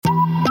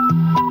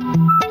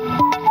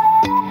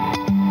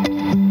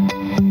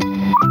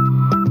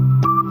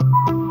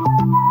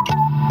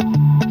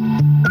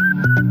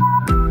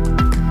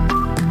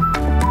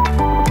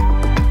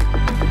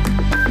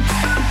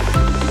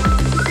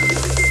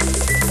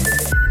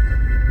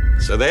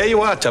So there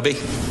you are, Tubby. You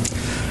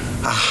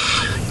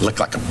look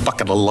like a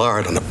bucket of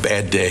lard on a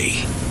bad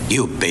day.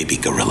 You baby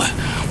gorilla.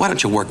 Why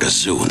don't you work a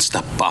zoo and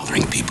stop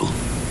bothering people?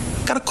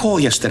 Got a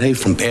call yesterday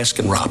from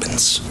Baskin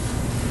Robbins.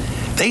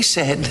 They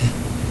said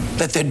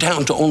that they're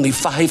down to only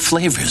 5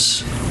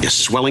 flavors. You're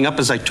swelling up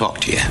as I talk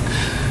to you.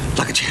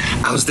 Look at you.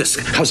 How's this?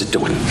 How's it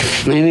doing?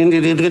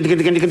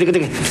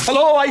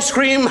 Hello, ice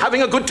cream.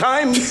 Having a good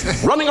time?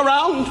 Running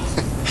around?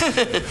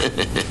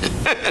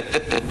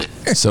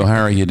 So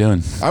how are you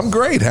doing? I'm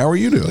great. How are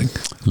you doing?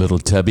 Little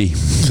Tubby.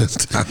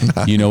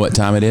 You know what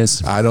time it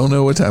is? I don't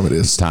know what time it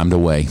is. It's time to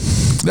weigh.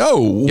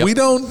 No, Yep. we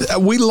don't.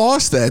 We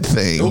lost that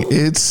thing.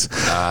 It's.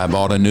 I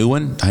bought a new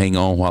one. Hang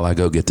on while I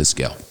go get the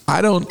scale.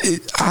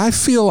 I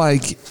feel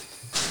like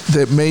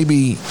that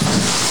maybe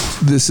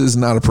this is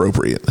not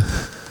appropriate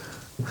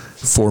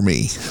for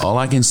me. All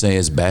I can say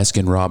is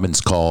Baskin Robbins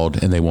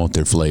called and they want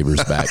their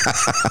flavors back.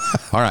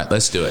 All right,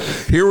 let's do it.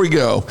 Here we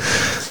go.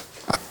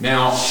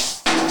 Now,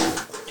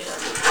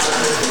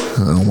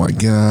 Oh my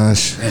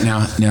gosh.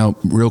 Now,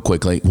 real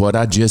quickly, what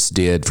I just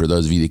did for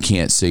those of you that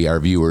can't see, our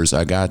viewers,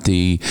 I got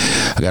a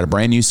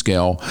brand new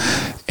scale,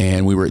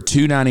 and we were at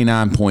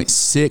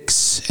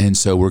 299.6, and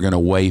so we're going to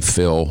weigh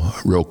Phil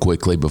real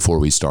quickly before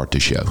we start the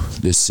show,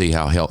 just see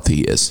how healthy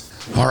he is.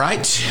 All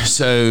right,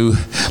 so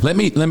let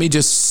me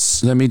just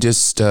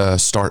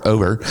start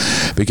over,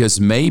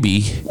 because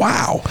maybe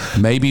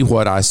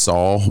what I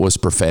saw was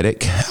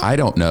prophetic. I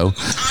don't know,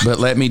 but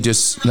let me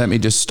just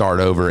start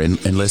over and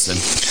listen.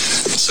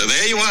 So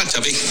there you are,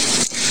 Tubby. You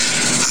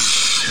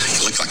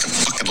look like a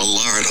bucket of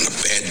lard on a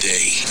bad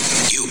day.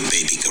 You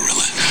baby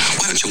gorilla.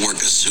 Why don't you work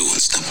a zoo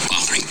and stop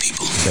bothering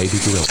people? Baby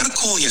gorilla. Got a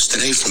call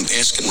yesterday from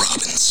Baskin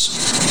Robbins.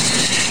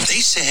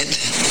 They said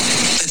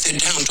that they're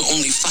down to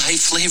only 5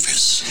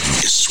 flavors.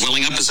 You're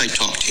swelling up as I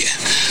talk to you.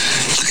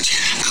 Look at you.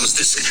 How's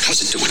this?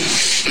 How's it doing?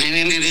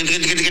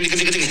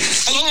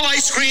 Hello,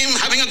 ice cream.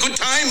 Having a good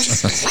time?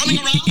 Running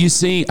around? You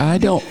see, I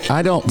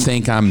don't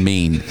think I'm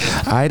mean.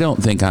 I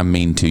don't think I'm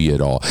mean to you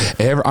at all.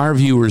 Our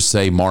viewers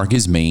say Mark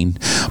is mean.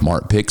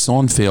 Mark picks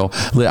on Phil.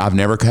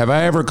 Have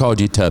I ever called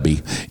you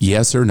Tubby?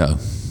 Yes or no?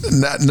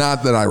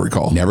 Not that I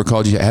recall. Never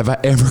called you. Have I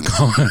ever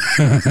called?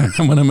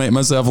 I'm going to make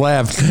myself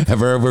laugh.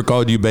 Have I ever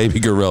called you baby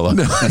gorilla?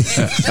 No,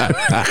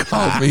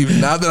 called me.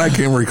 Not that I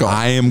can recall.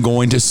 I am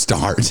going to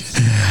start.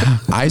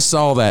 I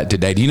saw that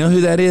today. Do you know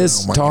who that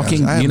is? Oh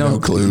talking. Gosh, I have no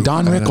clue.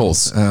 Don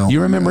Rickles.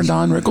 You remember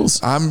Don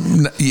Rickles?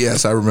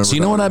 Yes, I remember. So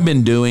you know what I've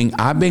been doing?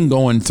 I've been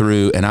going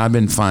through and I've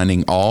been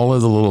finding all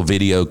of the little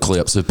video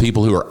clips of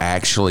people who are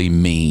actually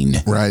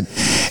mean. Right.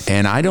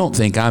 And I don't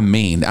think I'm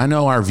mean. I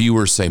know our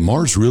viewers say,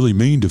 Mark's really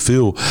mean to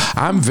Phil.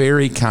 I'm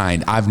very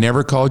kind. I've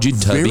never called you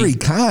Tubby. Very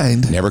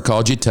kind. Never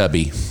called you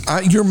Tubby.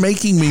 You're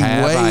making me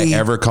Have I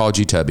ever called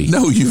you Tubby?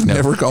 No, you've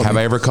never called me. Have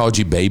I ever called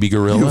you baby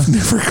gorilla? You've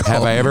never called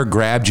Have I ever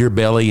grabbed your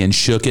belly and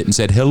shook it and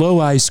said, hello,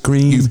 ice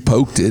cream? You've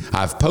poked it.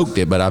 I've poked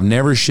it, but I've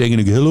never shaken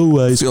it.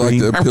 Hello, ice I feel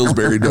cream. like the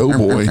Pillsbury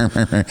Doughboy.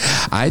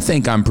 I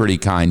think I'm pretty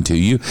kind to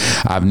you.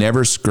 I've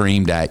never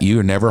screamed at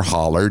you or never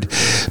hollered,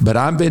 but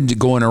I've been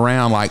going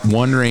around like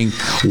wondering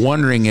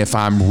if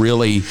I'm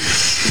really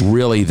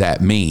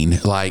that mean.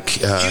 Like,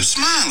 you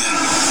smiling?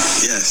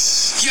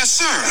 Yes. Yes,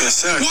 sir. Yes,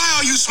 sir. Why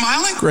are you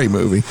smiling? Great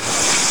movie.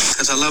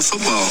 Because I love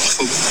football.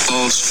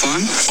 Football's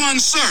fun. Fun,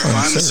 sir.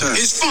 Fun, sir.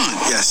 It's fun.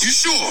 Yes. You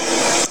sure?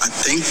 I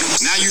think.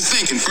 Now you're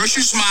thinking. First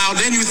you smile,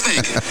 then you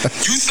think.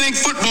 You think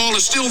football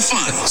is still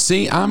fun.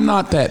 see, I'm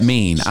not that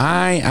mean.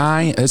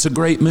 It's a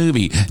great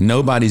movie.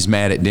 Nobody's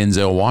mad at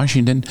Denzel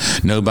Washington.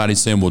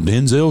 Nobody's saying, well,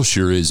 Denzel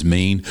sure is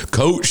mean.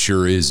 Coach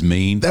sure is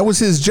mean. That was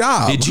his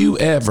job. Did you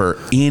ever,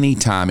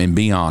 anytime, and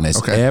be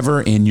honest,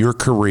 ever in your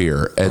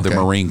career at the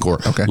Marine Corps,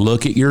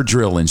 look at your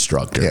drill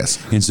instructor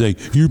and say,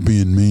 you're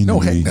being mean to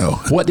me? No.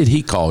 What did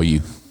he call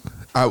you?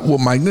 Well,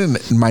 my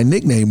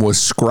nickname was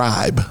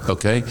Scribe.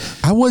 Okay.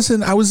 I was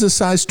a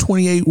size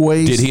 28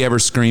 waist. Did he ever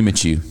scream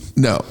at you?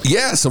 No.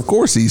 Yes, of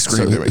course he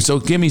screamed at me. So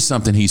give me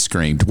something he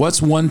screamed.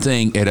 What's one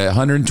thing at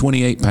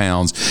 128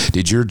 pounds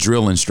did your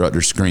drill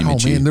instructor scream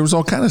at you? Oh, man, there was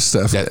all kind of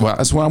stuff.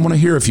 That's what I want to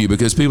hear of you,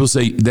 because people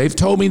say, they've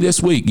told me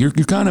this week, you're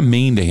kind of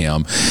mean to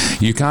him.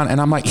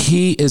 And I'm like,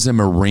 he is a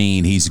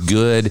Marine. He's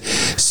good.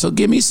 So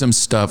give me some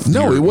stuff.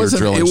 No, it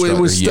wasn't. It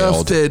was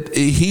stuff that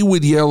he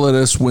would yell at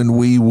us when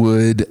we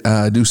would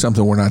do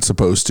something we're not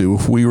supposed to.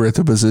 If we were at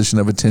the position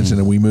of attention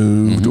and we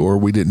moved, or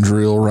we didn't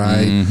drill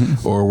right,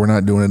 or we're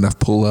not doing enough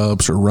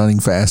pull-ups or running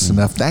fast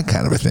enough, that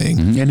kind of a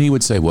thing. And he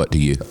would say what to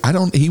you?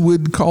 He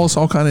would call us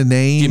all kind of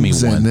names. Give me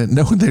one.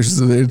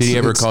 Did he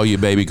ever call you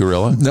baby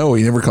gorilla? No,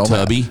 he never called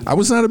Tubby? me. I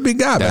was not a big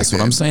guy That's back what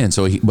then. I'm saying.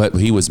 So, but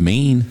he was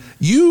mean.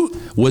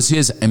 Was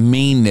his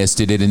meanness,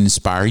 did it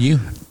inspire you?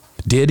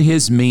 Did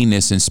his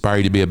meanness inspire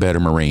you to be a better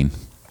Marine?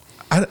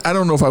 I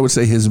don't know if I would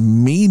say his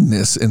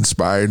meanness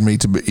inspired me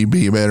to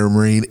be a better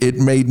Marine. It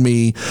made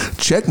me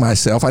check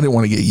myself. I didn't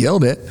want to get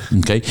yelled at.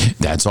 Okay,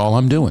 that's all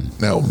I'm doing.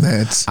 No,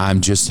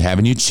 I'm just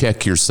having you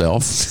check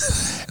yourself.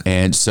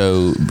 And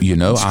so,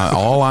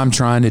 all I'm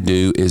trying to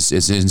do is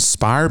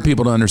inspire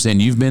people to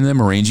understand. You've been in the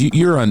Marines.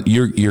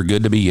 You're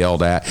good to be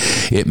yelled at.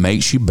 It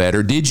makes you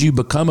better. Did you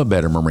become a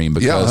better Marine?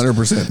 Because,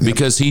 100%.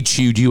 Because he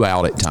chewed you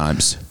out at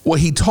times. Well,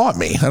 he taught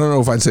me. I don't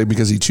know if I'd say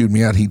because he chewed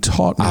me out. He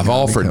taught me. I've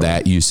offered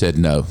that. You said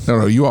no.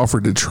 No, you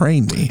offered to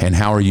train me. And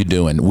how are you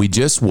doing? We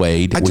just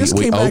weighed. I just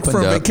came back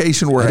from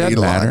vacation where I ate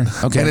a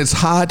lot. Okay. And it's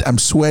hot. I'm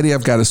sweaty.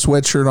 I've got a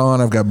sweatshirt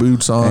on. I've got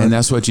boots on. And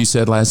that's what you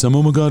said last time.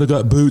 Oh my God, I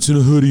got boots and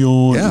a hoodie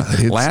on.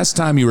 Yeah. Last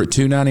time you were at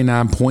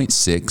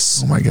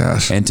 299.6. Oh my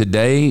gosh. And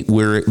today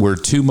we're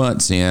 2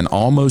 months in,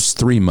 almost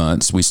 3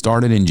 months. We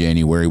started in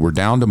January. We're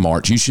down to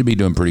March. You should be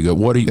doing pretty good.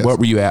 What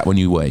were you at when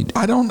you weighed?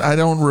 I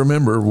don't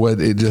remember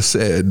what it just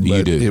said. But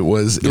you do. It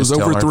was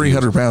over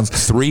 300 pounds.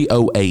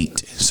 308.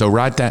 So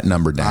write that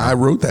number down. I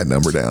wrote that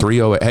number down.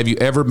 308. Have you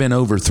ever been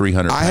over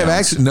 300 pounds?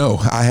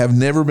 I have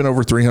never been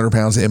over 300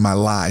 pounds in my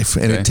life.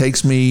 And it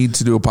takes me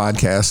to do a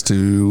podcast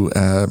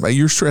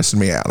you're stressing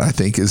me out, I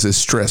think, is this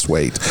stress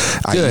weight.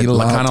 Good.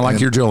 Kind of like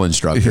your drill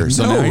instructor.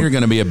 So now you're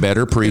going to be a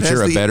better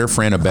preacher, a better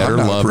friend, a better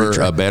lover,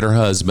 a better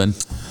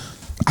husband.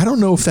 I don't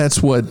know if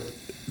that's what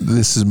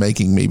this is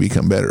making me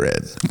become better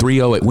at.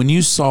 308. When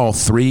you saw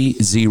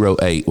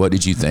 308, what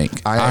did you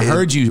think? I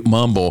heard you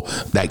mumble,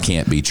 that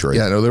can't be true.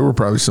 Yeah, no, there were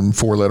probably some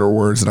 4-letter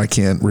words that I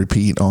can't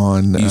repeat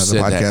on the podcast. You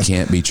said that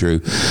can't be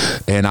true.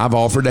 And I've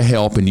offered to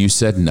help, and you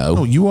said no.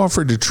 No, you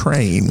offered to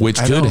train. Which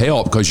could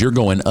help because you're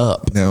going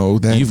up. No.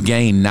 You've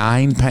gained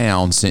 9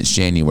 pounds since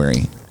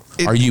January.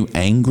 Are you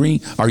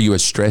angry? Are you a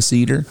stress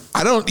eater?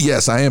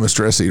 Yes, I am a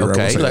stress eater.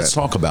 Okay, let's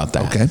talk about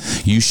that. Okay.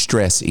 You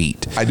stress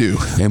eat. I do.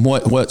 And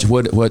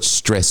what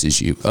stresses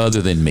you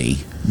other than me?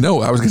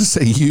 No, I was going to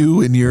say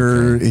you and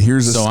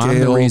here's a scale. So I'm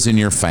the reason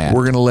you're fat.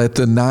 We're going to let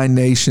the 9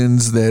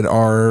 nations that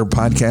our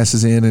podcast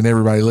is in and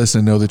everybody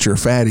listening know that you're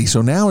fatty.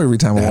 So now every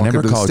time I walk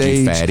up to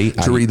the stage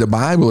to read the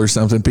Bible or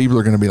something, people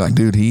are going to be like,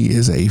 dude, he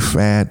is a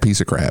fat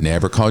piece of crap.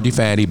 Never called you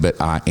fatty, but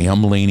I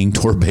am leaning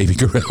toward Baby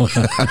Gorilla.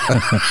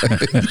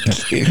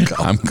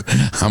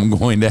 I'm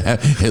going to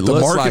have the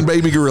Mark and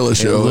Baby Gorilla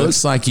show. It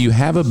looks like you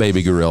have a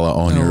Baby Gorilla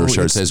on your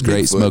shirt. It says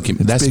Great Smoky.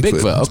 That's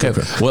Bigfoot. Okay.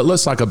 Bigfoot. Well, it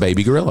looks like a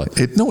baby gorilla.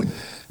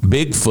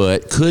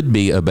 Bigfoot could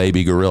be a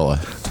baby gorilla.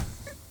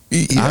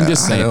 Yeah, I'm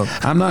just saying,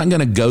 I'm not going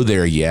to go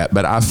there yet,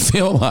 but I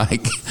feel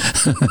like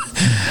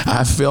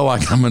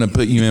I'm going to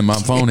put you in my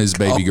phone as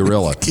Baby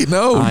Gorilla.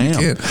 No, I am.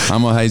 Can't.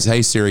 I'm going to,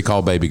 hey Siri,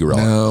 call Baby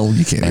Gorilla. No,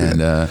 you can't. And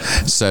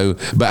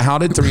but how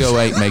did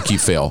 308 make you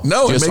feel?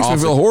 No, it makes me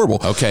feel horrible.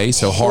 Okay,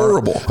 so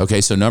horrible.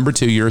 Okay, so number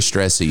 2, you're a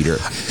stress eater.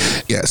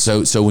 Yeah.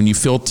 So when you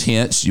feel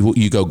tense,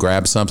 you go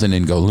grab something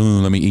and go,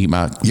 let me eat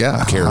my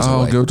cares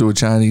I'll away. go to a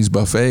Chinese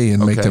buffet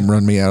and make them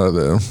run me out of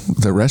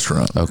the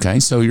restaurant. Okay,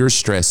 so you're a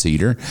stress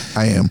eater.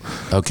 I am.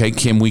 Okay,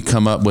 can we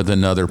come up with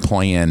another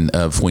plan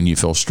of when you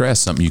feel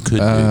stressed, something you could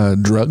do?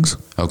 Drugs.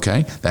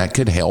 Okay, that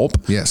could help.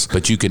 Yes.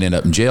 But you could end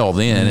up in jail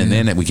then, and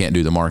then we can't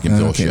do the Mark and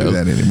Phil show. I can't do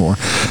that anymore.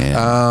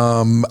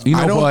 And, you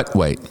know what?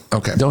 Wait.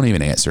 Okay. Don't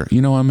even answer.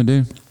 You know what I'm going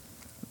to do?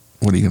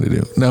 What are you going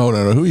to do? No.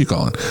 Who are you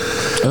calling?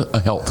 A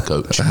health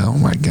coach. Oh,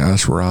 my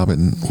gosh.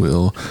 Robin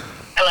will.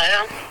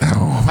 Hello?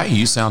 Oh. Hey,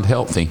 you sound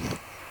healthy.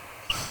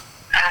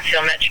 I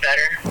feel much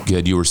better.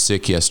 Good. You were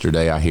sick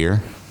yesterday, I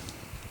hear.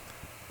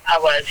 I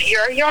was.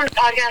 You're on the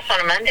podcast on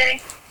a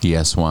Monday?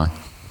 Yes, why?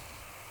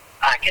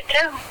 I could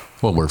tell.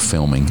 Well, we're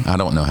filming. I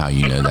don't know how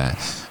you know that.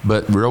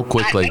 But real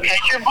quickly. Because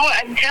your boy,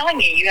 I'm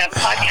telling you have a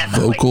podcast.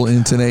 Vocal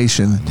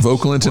intonation.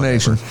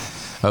 Whatever.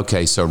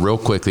 Okay, so real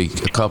quickly,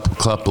 a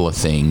couple of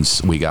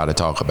things we got to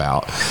talk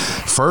about.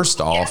 First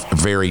off,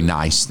 very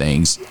nice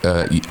things.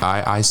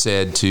 I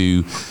said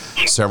to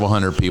several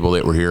hundred people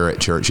that were here at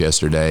church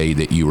yesterday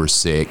that you were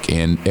sick,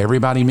 and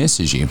everybody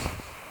misses you.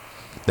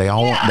 They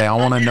all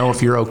want to know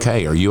if you're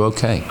okay. Are you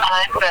okay?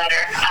 I'm better.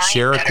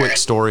 Share a quick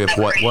story of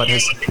what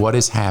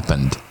has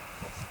happened.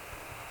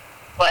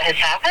 What has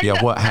happened?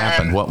 Yeah, what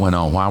happened? What went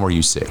on? Why were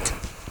you sick?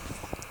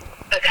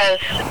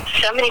 Because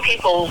so many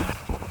people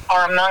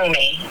are among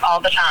me all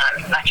the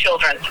time. My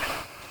children,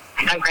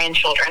 my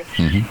grandchildren,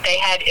 they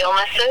had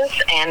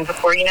illnesses, and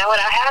before you know it,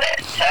 I had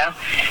it. So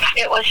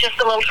it was just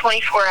a little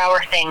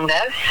 24-hour thing,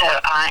 though. So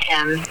I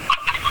am,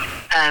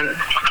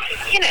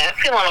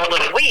 feeling a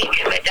little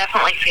weak, but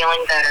definitely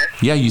feeling better.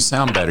 Yeah, you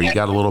sound better. You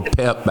got a little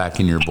pep back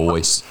in your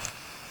voice.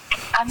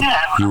 I know.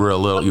 You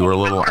were a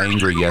little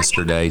angry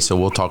yesterday, so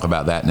we'll talk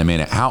about that in a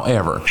minute.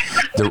 However,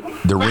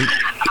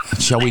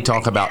 shall we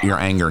talk about your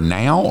anger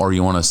now, or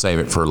you want to save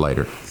it for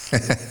later?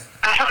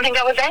 I don't think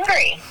I was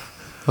angry.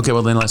 Okay,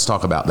 well then let's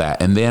talk about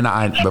that. And then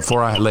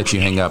before I let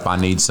you hang up, I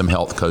need some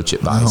health coach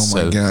advice.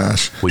 Oh my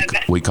gosh.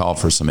 We called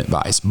for some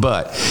advice.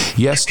 But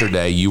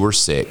yesterday you were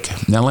sick.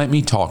 Now let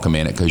me talk a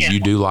minute because you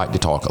do like to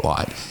talk a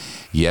lot.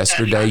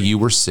 Yesterday you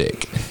were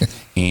sick.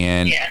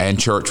 And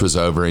church was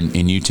over,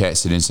 and you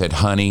texted and said,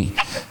 honey,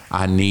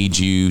 I need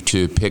you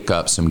to pick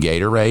up some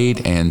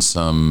Gatorade and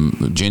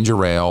some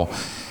ginger ale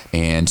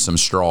and some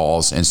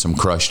straws and some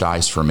crushed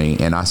ice for me.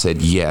 And I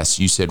said, yes.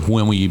 You said,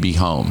 when will you be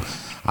home?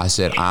 I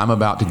said, I'm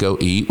about to go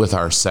eat with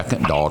our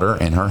second daughter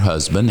and her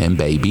husband and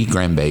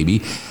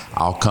grandbaby.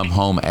 I'll come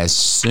home as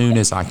soon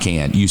as I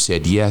can. You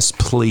said, yes,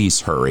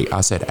 please hurry. I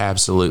said,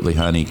 absolutely,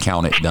 honey,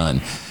 count it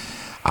done.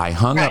 I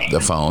hung up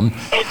the phone.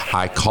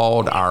 I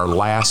called our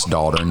last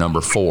daughter,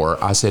 number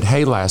 4. I said,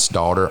 hey, last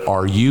daughter,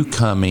 are you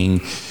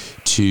coming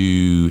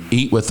to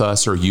eat with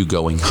us or are you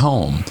going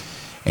home?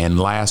 And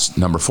last,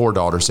 number 4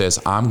 daughter says,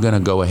 I'm going to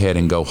go ahead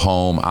and go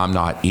home. I'm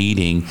not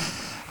eating.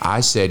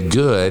 I said,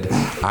 good.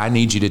 I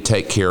need you to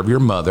take care of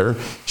your mother.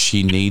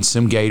 She needs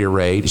some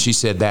Gatorade. She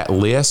said, that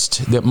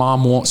list that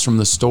Mom wants from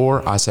the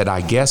store? I said,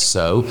 I guess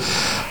so.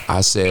 I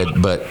said,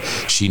 but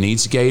she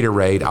needs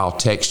Gatorade. I'll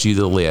text you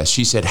the list.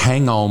 She said,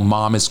 hang on,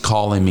 Mom is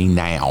calling me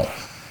now.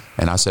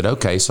 And I said,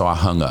 okay, so I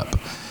hung up.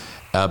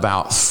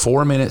 About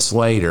 4 minutes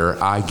later,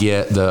 I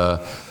get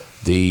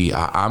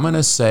I'm going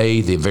to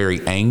say the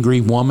very angry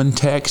woman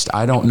text.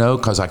 I don't know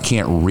because I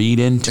can't read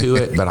into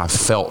it, but I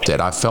felt it.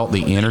 I felt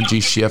the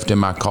energy shift in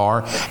my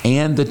car.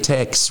 And the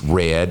text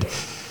read,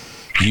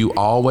 you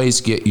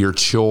always get your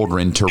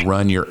children to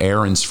run your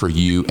errands for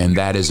you, and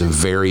that is a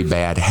very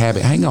bad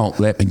habit. Hang on.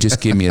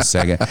 Just give me a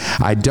second.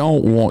 I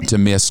don't want to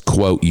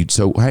misquote you.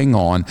 So hang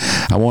on.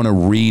 I want to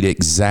read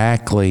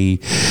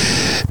exactly,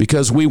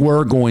 because we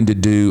were going to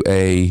do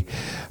a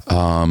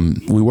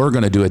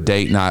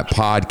date night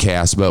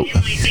podcast, but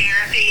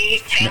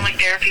family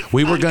therapy.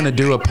 We were going to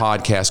do a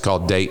podcast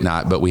called Date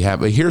Night, but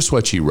here's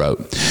what you wrote.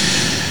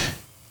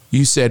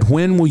 You said,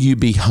 when will you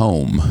be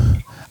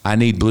home? I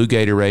need blue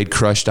Gatorade,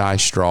 crushed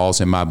ice straws,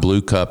 and my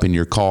blue cup in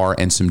your car,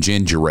 and some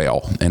ginger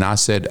ale. And I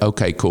said,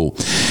 okay, cool.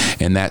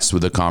 And that's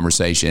with the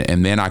conversation.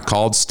 And then I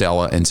called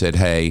Stella and said,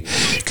 hey,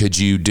 could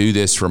you do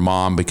this for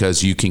Mom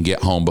because you can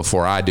get home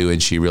before I do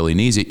and she really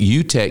needs it.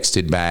 You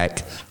texted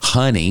back,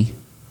 honey,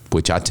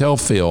 which I tell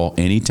Phil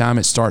anytime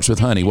it starts with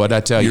honey. What did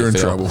I tell you, Phil? You're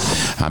in trouble.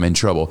 I'm in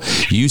trouble.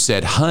 You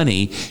said,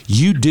 honey,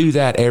 you do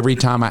that every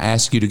time I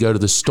ask you to go to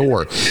the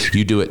store.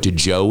 You do it to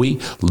Joey,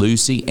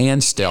 Lucy,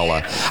 and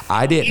Stella.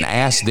 I didn't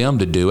ask them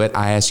to do it.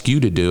 I asked you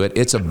to do it.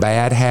 It's a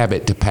bad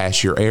habit to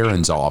pass your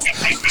errands off.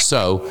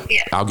 So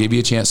I'll give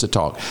you a chance to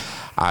talk.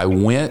 I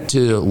went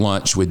to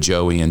lunch with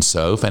Joey and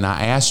Soph, and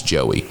I asked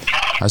Joey,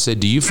 I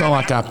said, do you feel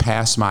like I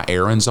pass my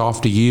errands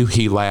off to you?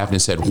 He laughed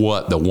and said,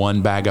 what, the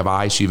one bag of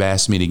ice you've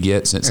asked me to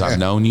get since I've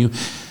known you?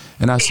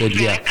 And I said,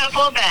 yeah. A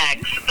couple of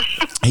bags.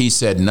 He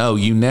said, no,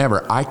 you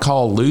never. I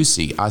call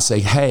Lucy. I say,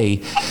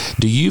 hey,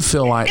 do you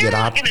feel like They're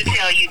not going to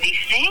tell you these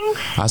things.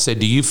 I said,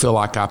 do you feel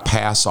like I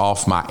pass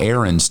off my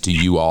errands to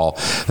you all?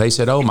 They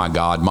said, oh my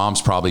God,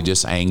 Mom's probably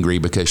just angry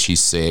because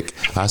she's sick.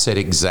 I said,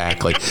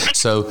 exactly.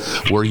 So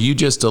were you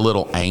just a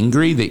little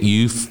angry that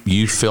you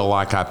feel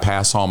like I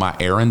pass all my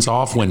errands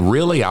off when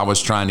really I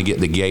was trying to get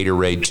the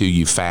Gatorade to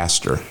you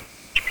faster?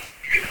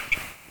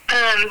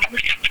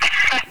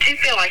 I do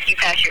feel like you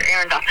pass your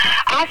errand off.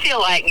 I feel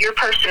like your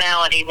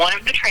personality, one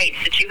of the traits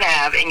that you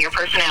have in your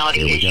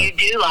personality is you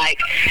do like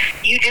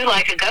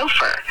a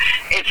gopher.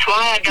 It's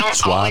why I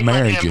don't always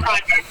like doing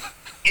projects.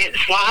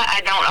 It's why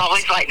I don't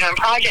always like doing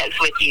projects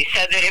with you, so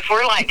that if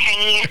we're like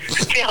hanging,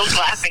 Phil's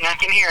laughing, I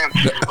can hear him.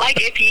 Like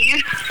if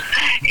you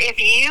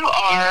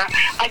are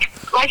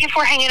like if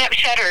we're hanging up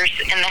shutters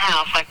in the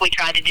house, like we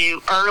tried to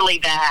do early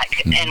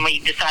back, and we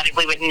decided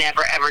we would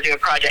never ever do a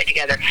project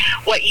together.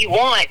 What you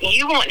want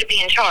to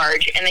be in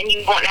charge, and then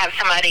you want to have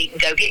somebody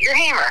go get your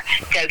hammer,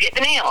 go get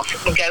the nails,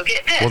 go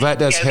get this. Well, that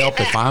does help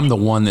if I'm the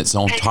one that's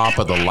on top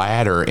of the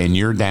ladder and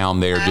you're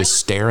down there just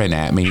staring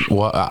at me.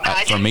 Well,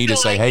 for me to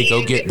say, hey,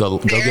 go get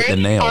the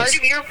nails.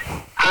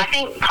 I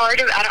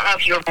don't know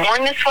if you were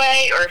born this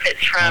way or if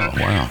it's from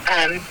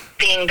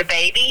being the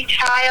baby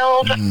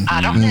child.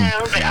 I don't know,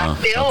 but I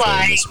feel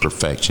like it's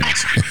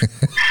perfectionist.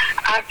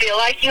 I feel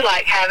like you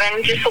like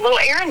having just a little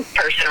errand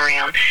person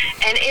around.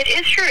 And it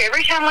is true,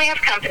 every time we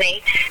have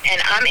company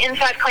and I'm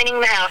inside cleaning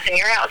the house and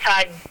you're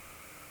outside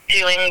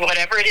doing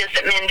whatever it is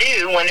that men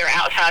do when they're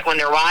outside, when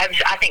they're wives.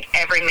 I think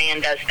every man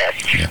does this.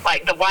 Yeah.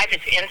 Like the wife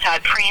is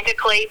inside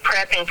frantically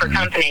prepping for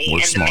company,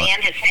 and the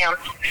man has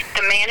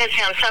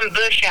found some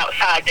bush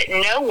outside that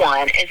no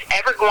one is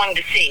ever going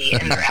to see,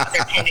 and they're out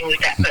there tending with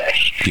that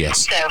bush.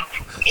 Yes. So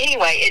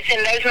anyway, it's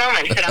in those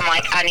moments that I'm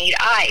like, I need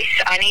ice,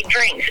 I need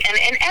drinks, and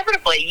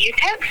inevitably you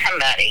text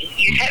somebody.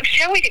 You text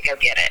Joey to go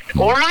get it,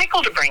 or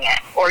Michael to bring it,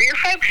 or your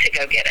folks to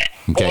go get it,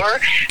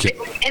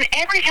 and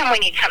every time we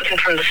need something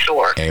from the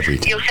store,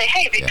 you'll say,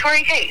 hey,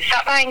 Victoria Kate,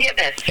 stop by and get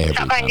this.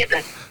 Stop by and get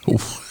this.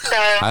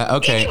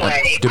 So,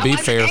 anyway, to be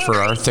fair, for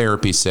our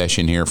therapy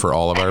session here, for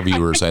all of our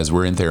viewers as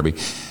we're in therapy,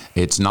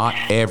 it's not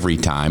every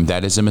time.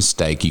 That is a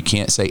mistake. You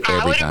can't say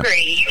every time. I would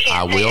agree. You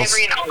can't say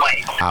every and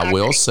always. I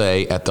will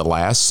say at the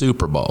last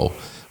Super Bowl,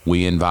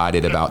 we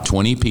invited about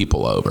 20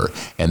 people over,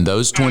 and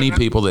those 20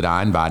 people that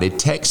I invited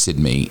texted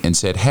me and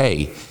said,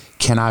 hey,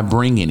 can I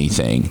bring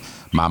anything?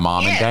 My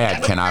mom and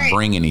dad, can I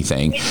bring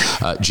anything?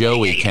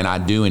 Joey, can I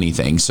do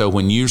anything? So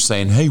when you're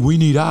saying, hey, we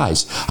need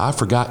ice, I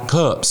forgot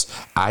cups,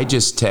 I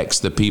just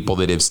text the people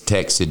that have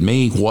texted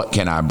me, what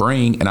can I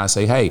bring? And I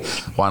say, hey,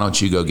 why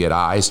don't you go get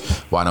ice?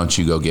 Why don't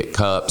you go get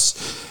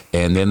cups?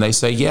 And then they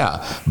say,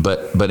 yeah,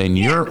 but in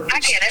your, I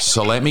get it.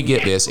 so let me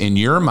get this. In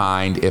your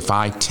mind, if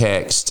I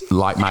text,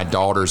 like my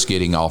daughter's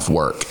getting off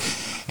work,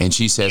 and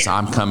she says,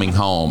 I'm coming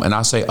home. And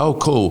I say, oh,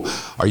 cool.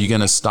 Are you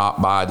going to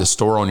stop by the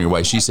store on your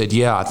way? She said,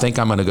 yeah, I think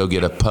I'm going to go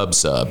get a pub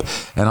sub.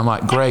 And I'm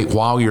like, great.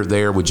 While you're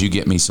there, would you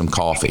get me some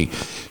coffee?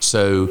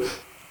 So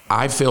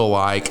I feel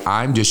like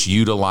I'm just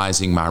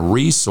utilizing my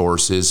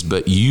resources,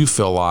 but you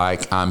feel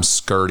like I'm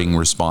skirting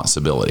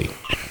responsibility.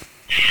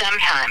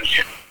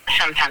 Sometimes.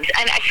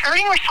 And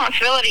skirting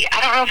responsibility,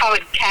 I don't know if I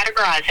would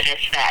categorize it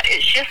as that.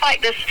 It's just like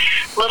this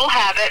little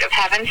habit of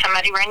having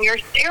somebody run your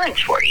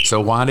errands for you. So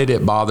why did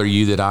it bother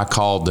you that I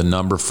called the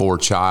number 4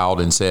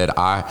 child and said,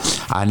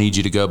 I need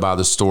you to go by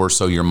the store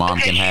so your mom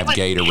can have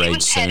Gatorade sooner? She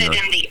was headed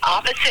in the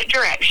opposite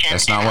direction.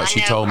 That's not what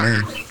she told me.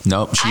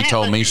 Nope, she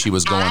told me she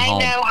was going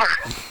home. I know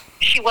her.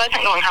 She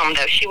wasn't going home,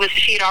 though. She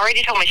had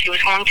already told me she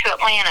was going to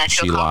Atlanta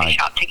to a coffee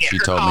shop to get her coffee.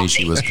 She told me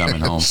she was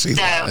coming home. So,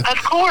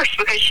 of course,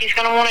 because she's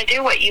going to want to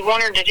do what you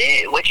want her to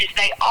do, which is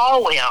they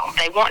all will.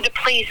 They want to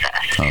please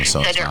us. Oh,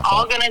 so they're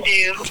all going to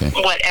do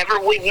whatever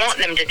we want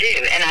them to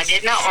do. And I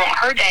did not want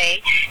her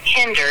day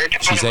hindered.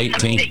 She's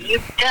 18. That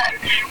you've done.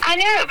 I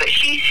know, but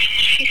she's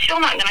still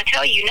not going to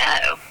tell you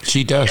no.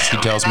 She does. So,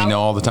 she tells me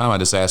no all the time. I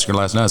just asked her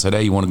last night. I said,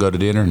 hey, you want to go to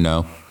dinner?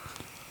 No.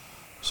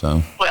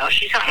 So. Well,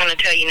 she's not going to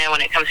tell you no when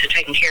it comes to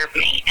taking care of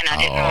me, and I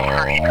didn't want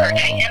her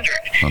day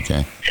hindered.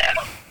 Okay.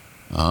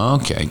 So.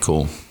 Okay,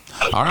 cool.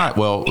 All right,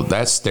 well,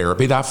 that's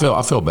therapy. I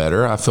feel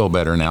better. I feel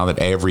better now that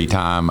every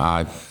time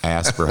I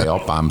ask for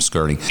help, I'm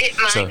skirting. It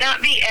might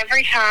not be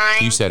every time.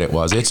 You said it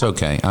was. It's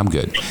okay. I'm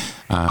good.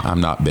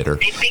 I'm not bitter.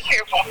 Just be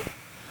careful.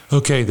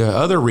 Okay, the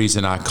other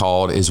reason I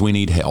called is we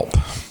need help.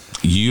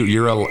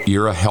 You're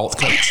a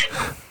health coach?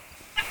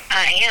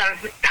 I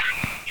am.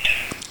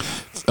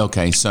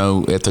 Okay,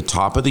 so at the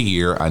top of the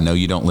year, I know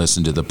you don't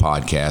listen to the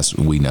podcast.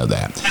 We know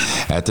that.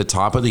 At the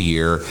top of the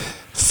year,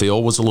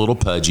 Phil was a little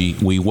pudgy.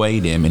 We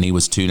weighed him, and he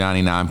was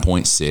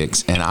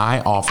 299.6, and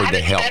I offered to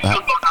help.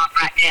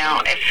 Right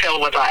now, if Phil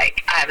would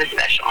like, I have a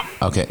special.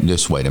 Okay,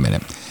 just wait a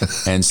minute.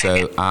 And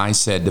so I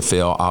said to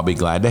Phil, I'll be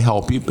glad to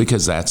help you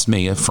because that's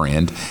me, a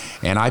friend.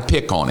 And I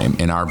pick on him,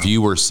 and our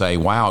viewers say,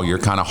 wow, you're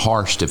kind of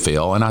harsh to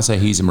Phil. And I say,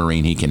 he's a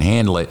Marine. He can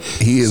handle it.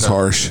 He is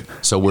harsh.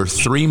 So we're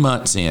 3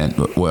 months in.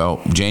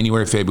 Well,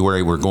 January,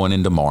 February, we're going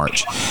into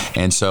March.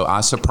 And so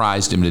I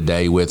surprised him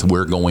today with,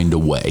 we're going to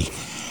weigh.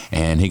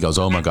 And he goes,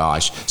 oh, my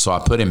gosh. So I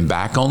put him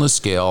back on the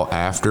scale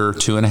after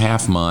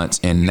 2.5 months,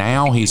 and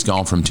now he's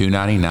gone from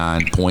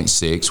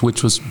 299.6,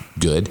 which was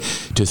good,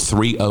 to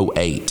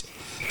 308.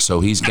 So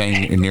he's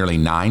gained nearly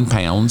 9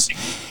 pounds.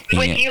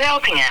 With you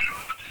helping him?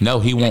 No,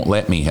 he won't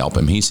let me help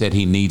him. He said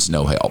he needs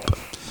no help.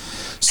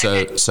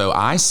 So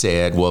I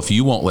said, well, if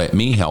you won't let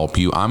me help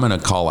you, I'm going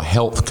to call a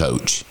health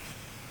coach.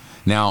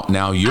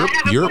 Now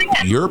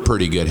you're a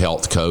pretty good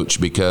health coach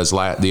because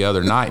the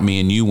other night me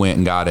and you went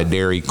and got a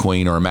Dairy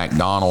Queen or a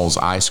McDonald's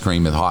ice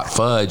cream with hot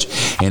fudge,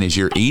 and as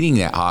you're eating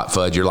that hot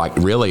fudge, you're like,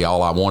 really,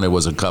 all I wanted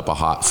was a cup of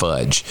hot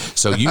fudge.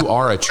 So you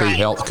are a true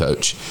health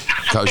coach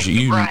because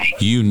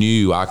you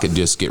knew I could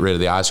just get rid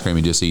of the ice cream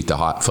and just eat the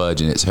hot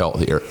fudge and it's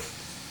healthier.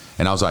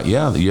 And I was like,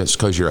 yeah, it's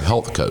because you're a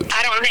health coach.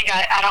 I don't think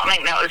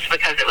that was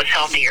because it was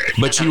healthier.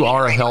 But you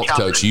are a health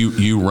coach.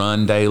 You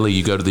run daily.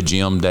 You go to the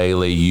gym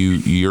daily.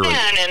 You're.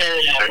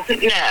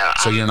 No.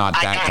 So you're not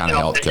that kind of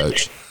health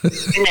coach.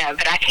 No,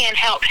 but I can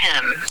help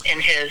him in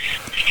his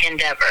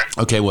endeavor.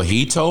 Okay, well,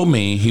 he told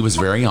me, he was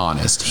very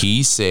honest.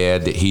 He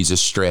said that he's a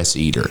stress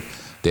eater,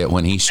 that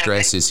when he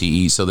stresses, he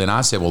eats. So then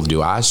I said, well,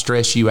 do I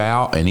stress you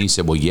out? And he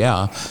said, well,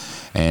 yeah.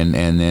 And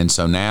then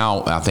so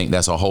now I think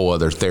that's a whole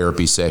other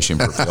therapy session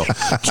for Phil.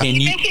 Can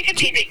you think it could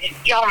be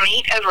that y'all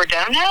meet over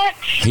donuts?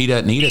 He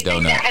doesn't eat a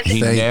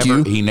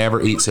donut. He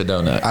never eats a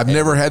donut. I've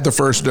never had the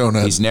first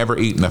donut. He's never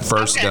eaten the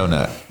first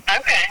donut.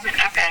 Okay.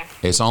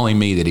 It's only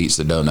me that eats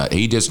the donut.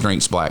 He just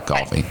drinks black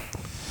coffee.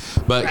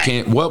 But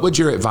what would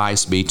your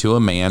advice be to a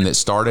man that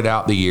started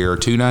out the year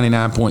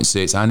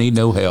 299.6? I need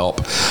no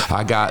help.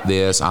 I got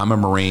this. I'm a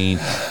Marine,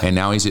 and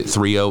now he's at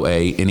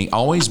 308, and he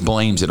always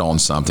blames it on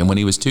something. When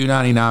he was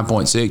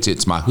 299.6,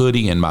 it's my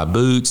hoodie and my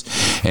boots,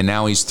 and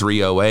now he's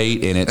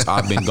 308, and it's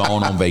I've been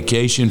gone on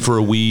vacation for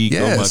a week.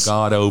 Yes. Oh my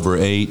God, over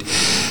 8.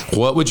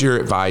 What would your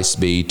advice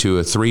be to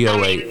a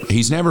 308?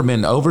 He's never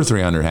been over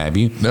 300, have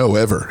you? No,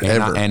 ever.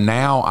 And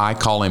now I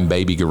call him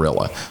Baby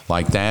Gorilla.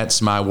 Like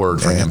that's my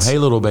word for him. Hey,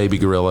 little baby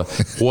gorilla.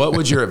 What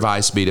would your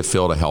advice be to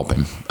Phil to help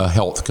him? A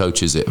health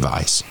coach's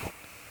advice.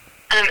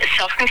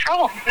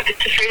 Self-control.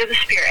 It's the fruit of the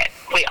spirit.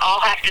 We all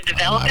have to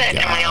develop it,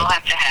 and we all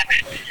have to have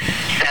it.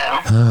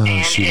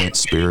 So, she went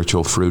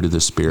spiritual fruit of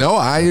the spirit. No,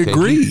 I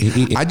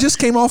agree. I just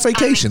came off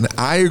vacation.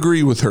 I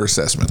agree with her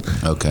assessment.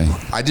 Okay.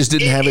 I just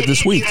didn't have it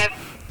this week.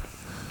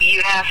 You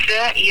have to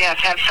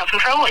have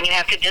self-control, and you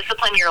have to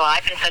discipline your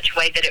life in such a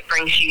way that it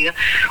brings you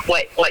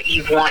what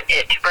you want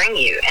it to bring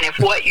you. And if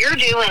what you're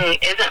doing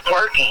isn't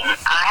working,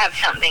 I have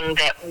something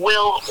that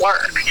will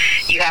work.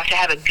 You have to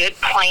have a good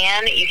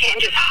plan. You can't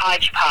just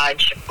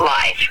hodgepodge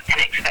life and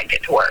expect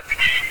it to work.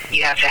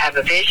 You have to have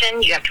a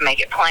vision, you have to make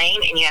it plain,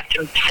 and you have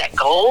to set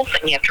goals,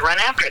 and you have to run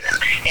after them.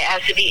 It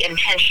has to be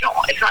intentional.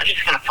 It's not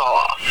just going to fall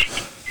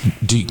off.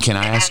 Can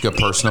I ask a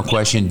personal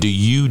question? Do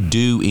you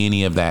do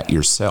any of that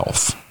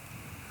yourself?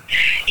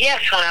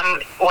 Yes,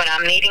 when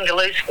I'm needing to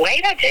lose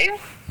weight, I do.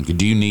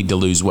 Do you need to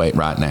lose weight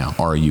right now,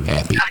 or are you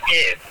happy? I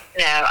do.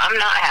 No, I'm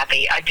not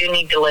happy. I do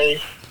need to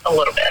lose a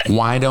little bit.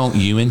 Why don't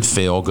you and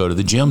Phil go to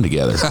the gym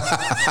together?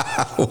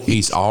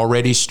 He's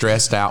already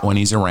stressed out when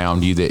he's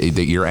around you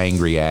that you're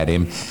angry at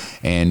him,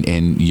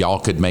 and y'all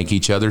could make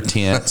each other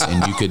tense,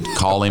 and you could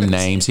call him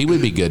names. He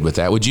would be good with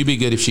that. Would you be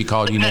good if she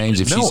called you names?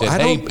 If she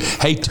said,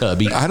 hey,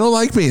 Tubby. I don't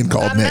like being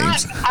called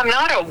names. I'm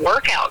not a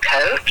workout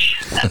coach.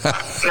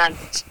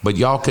 But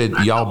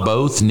y'all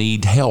both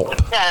need help.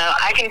 No,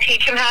 I can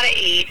teach him how to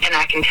eat, and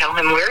I can tell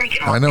him where he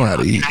can work. I know how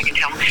to eat. And I can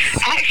tell him.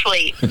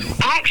 Actually,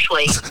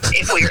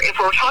 if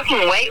we're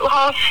talking weight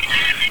loss,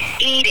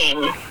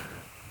 eating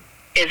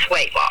is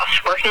weight loss.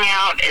 Working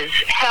out is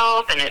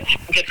health, and it's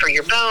good for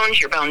your bones,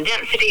 your bone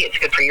density. It's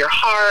good for your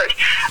heart.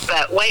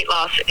 But weight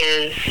loss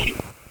is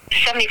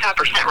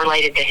 75%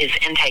 related to his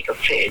intake of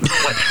food.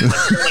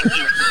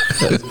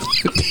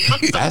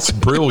 That's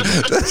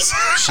brilliant.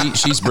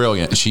 She's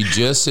brilliant. She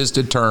just is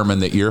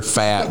determined that you're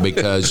fat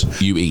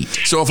because you eat.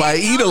 So if I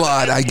eat a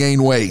lot, I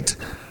gain weight.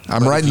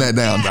 I'm writing that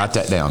down. Write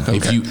that down. Okay.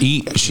 If you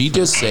eat, she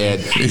just said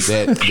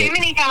that too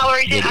many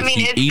calories. That if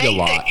you eat a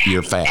lot,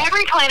 you're fat.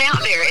 Every plant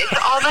out there, it's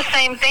all the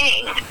same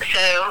thing.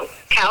 So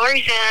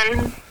calories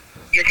in,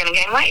 you're going to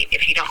gain weight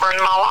if you don't burn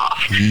them all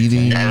off.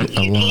 Eating a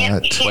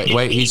lot.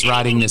 Wait, he's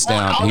writing this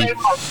down.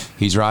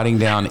 He's writing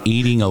down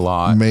eating a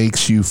lot.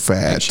 Makes you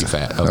fat. Makes you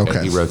fat.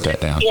 Okay. He wrote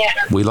that down. Yeah.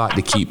 We like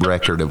to keep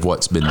record of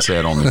what's been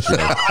said on the show.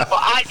 Well,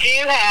 I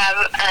do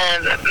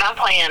have, my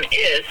plan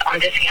is on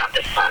discount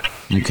this month.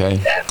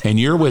 Okay. And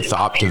you're with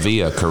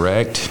Optavia,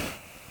 correct?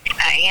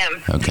 I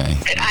am. Okay.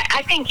 But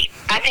I think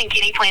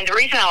any plan, the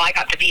reason I like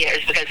Optavia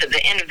is because at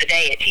the end of the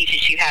day, it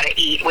teaches you how to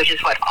eat, which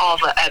is what all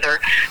the other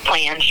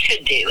plans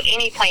should do.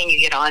 Any plan you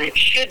get on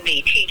should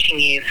be teaching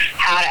you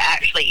how to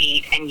actually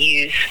eat and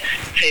use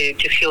food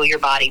to fuel your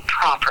body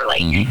properly.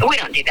 Mm-hmm. But we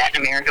don't do that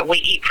in America. We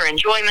eat for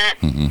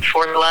enjoyment,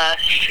 for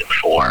lust,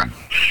 for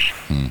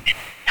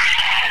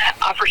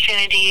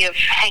opportunity of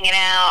hanging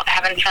out,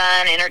 having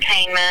fun,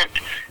 entertainment,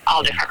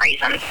 all different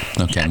reasons.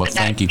 Okay, well,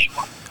 thank you.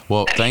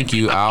 Well, thank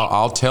you.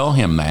 I'll tell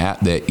him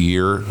that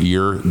you're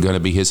going to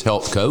be his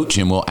health coach,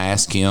 and we'll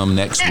ask him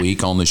next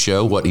week on the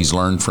show what he's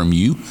learned from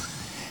you,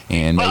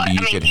 and maybe you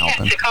could help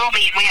him. He has to call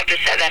me, and we have to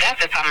set that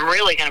up if I'm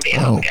really going to be a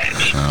health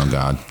coach. Oh,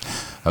 God.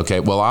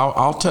 Okay, well,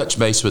 I'll touch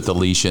base with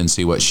Alicia and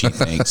see what she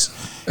thinks.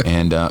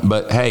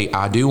 But hey,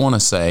 I do want to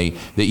say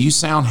that you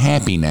sound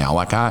happy now.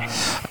 Like I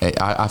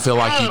feel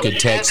like you could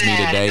text me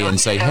today and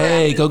say,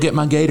 "Hey, go get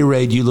my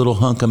Gatorade, you little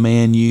hunk of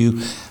man,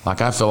 you."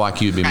 Like I feel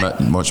like you'd be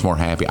much more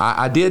happy.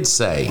 I did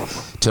say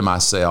to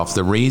myself,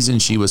 the reason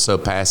she was so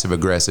passive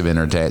aggressive in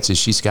her text is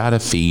she's got a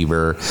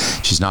fever,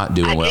 she's not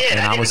doing well, and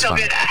I was fine.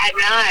 Good. I had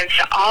knives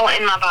all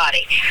in my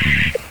body.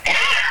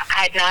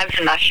 I had knives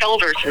in my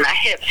shoulders and my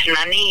hips and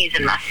my knees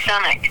and my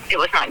stomach. It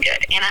was not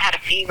good. And I had a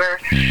fever.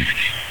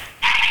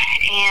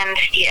 And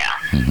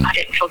I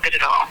didn't feel good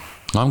at all.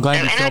 Well, I'm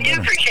glad you feel better. And I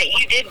do appreciate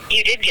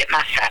you did get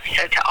my stuff.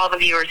 So to all the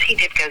viewers, he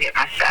did go get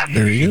my stuff.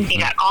 There you go. He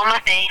got all my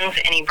things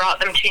and he brought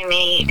them to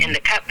me in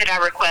the cup that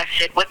I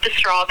requested with the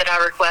straw that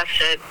I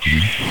requested.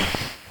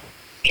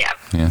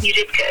 Yeah, you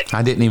did good.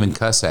 I didn't even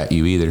cuss at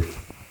you either.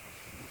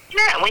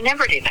 No, we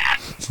never do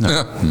that.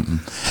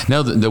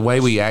 No, the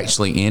way we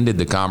actually ended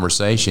the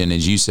conversation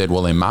is you said,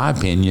 well, in my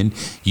opinion,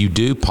 you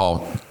do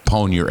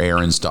pawn your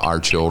errands to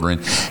our children.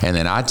 And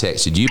then I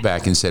texted you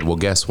back and said, well,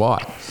 guess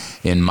what?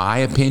 In my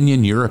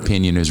opinion, your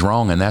opinion is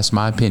wrong, and that's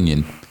my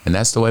opinion. And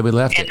that's the way we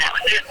left it. And that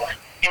was it.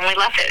 And we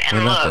left it.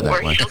 And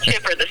look, we're still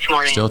chipper this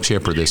morning. Still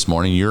chipper this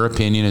morning. Your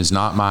opinion is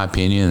not my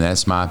opinion, and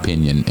that's my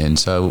opinion. And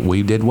so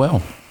we did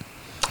well.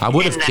 I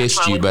would have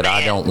kissed you, but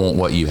I don't want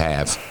what you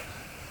have.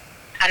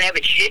 I know,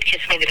 but you did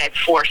kiss me the day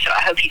before, so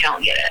I hope you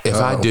don't get it. If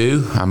I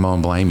do, I'm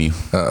going to blame you.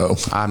 Uh-oh.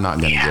 I'm not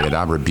going to get it.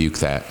 I rebuke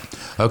that.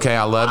 Okay,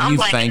 I love you.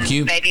 Thank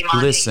you.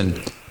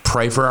 Listen,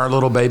 pray for our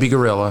little baby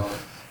gorilla.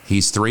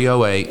 He's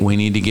 308. We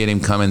need to get him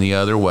coming the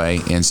other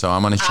way, and so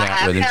I'm going to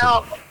chat with him.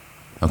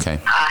 Okay.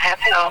 I have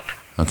help.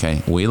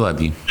 Okay, we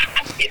love you.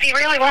 If he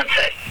really wants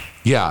it.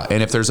 Yeah,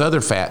 and if there's other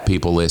fat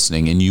people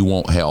listening and you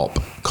want help,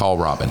 call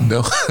Robin.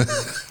 No.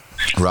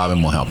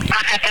 Robin will help you.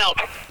 I have help.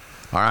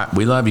 All right,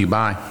 we love you.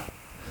 Bye.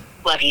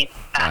 Love you.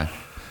 Bye.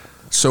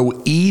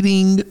 So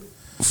eating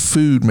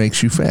food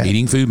makes you fat.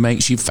 Eating food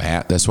makes you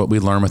fat. That's what we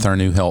learned with our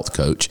new health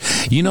coach.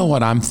 You know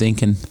what I'm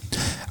thinking?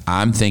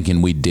 I'm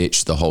thinking we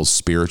ditched the whole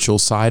spiritual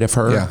side of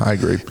her. Yeah, I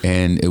agree.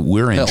 And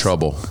we're in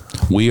trouble.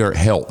 We are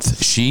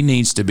health. She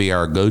needs to be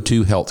our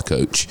go-to health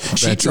coach.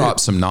 She dropped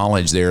some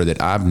knowledge there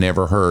that I've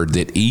never heard,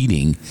 that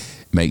eating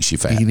makes you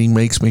fat. Eating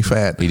makes me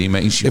fat. Eating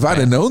makes you fat. If I'd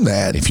have known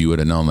that. If you would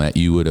have known that,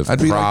 you would have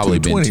probably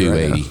like been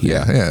 280. Right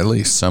yeah, at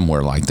least.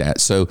 Somewhere like that.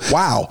 So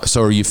wow.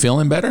 So are you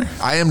feeling better?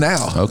 I am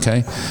now.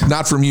 Okay.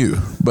 Not from you,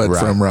 but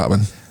from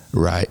Robin.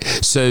 Right.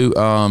 So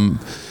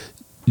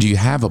do you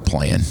have a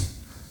plan?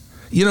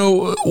 You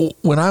know,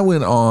 when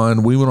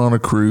we went on a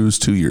cruise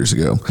 2 years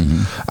ago.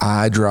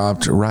 I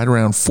dropped right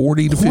around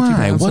 40 to 50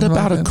 pounds. What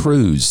about a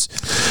cruise?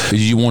 Did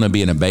you want to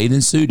be in a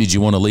bathing suit? Did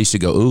you want Alicia to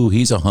go, ooh,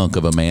 he's a hunk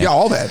of a man? Yeah,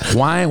 all that.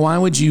 Why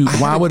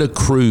would a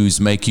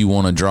cruise make you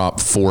want to drop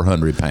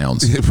 400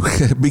 pounds?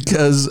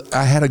 Because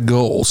I had a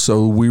goal.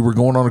 So we were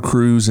going on a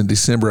cruise in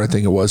December, I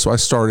think it was. So I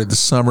started the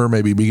summer,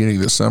 maybe beginning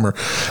of the summer.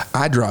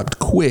 I dropped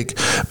quick.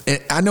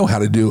 And I know how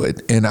to do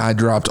it. And I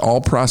dropped all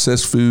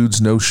processed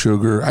foods, no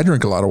sugar. I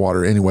drink a lot of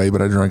water anyway,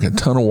 but I drank a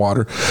ton of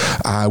water.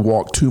 I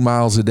walked 2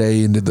 miles a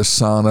day and did the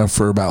sauna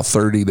for about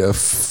 30 to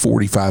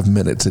 45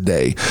 minutes a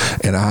day.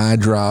 And I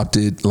dropped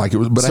it like it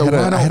was, but so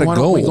I had a goal. Why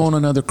don't we go on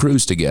another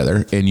cruise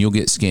together and you'll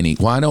get skinny?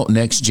 Why don't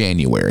next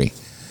January?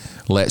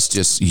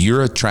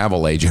 You're a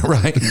travel agent,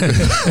 right?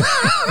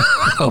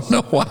 I don't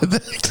know why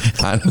that.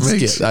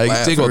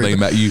 I tickle thinking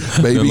about you.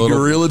 Baby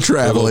Gorilla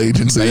Travel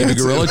Agency. Baby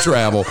Gorilla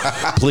Travel.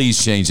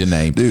 Please change the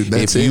name. Dude,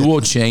 if you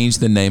will change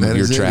the name of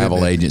your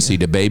travel agency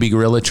to Baby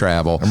Gorilla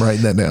Travel, I'm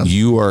writing that down.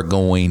 You are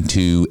going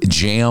to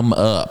jam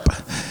up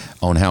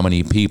on how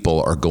many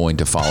people are going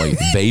to follow you.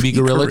 Baby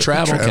Gorilla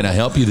Travel. Can I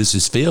help you? This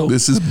is Phil.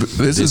 This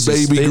is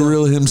Baby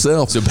Gorilla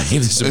himself. This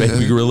is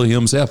Baby Gorilla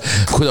himself.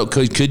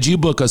 Could you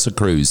book us a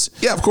cruise?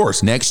 Yeah, of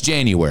course. Next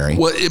January.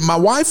 Well, my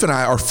wife and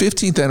I, our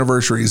 15th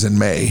anniversary is in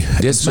May.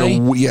 So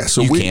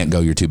you can't go.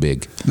 You're too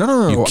big.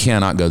 No. You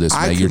cannot go this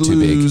May. You're too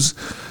big.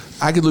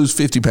 I could lose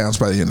 50 pounds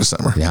by the end of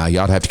summer. Yeah,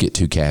 y'all have to get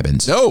 2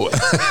 cabins. No.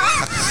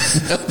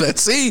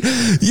 See,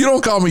 you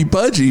don't call me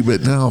pudgy,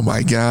 but oh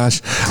my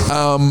gosh.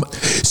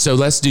 So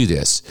let's do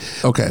this.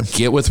 Okay.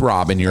 Get with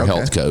Robin, your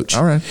health coach.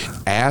 All right.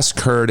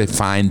 Ask her to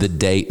find the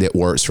date that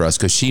works for us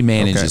because she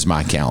manages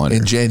my calendar.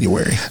 In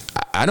January.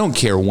 I don't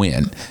care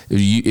when.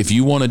 If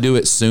you want to do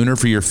it sooner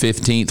for your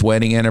 15th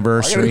wedding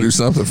anniversary. I got to do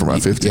something for my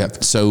 15th. Yeah.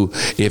 So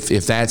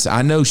if that's,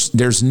 I know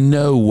there's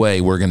no way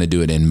we're going to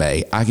do it in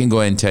May. I can go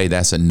ahead and tell you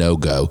that's a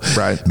no-go.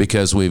 Right.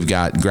 Because we've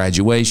got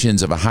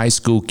graduations of a high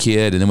school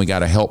kid and then we got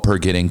to help her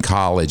get in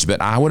college.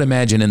 But I would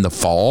imagine in the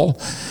fall,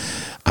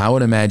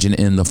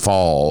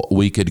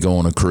 we could go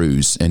on a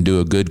cruise and do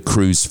a good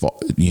cruise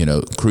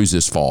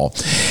this fall.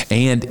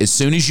 And as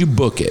soon as you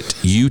book it,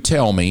 you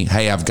tell me,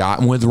 hey, I've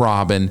gotten with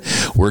Robin.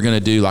 We're going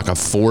to do like a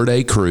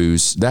 4-day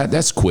cruise.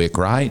 That's quick,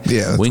 right?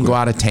 Yeah. We can go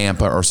out of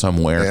Tampa or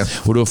somewhere. Yeah.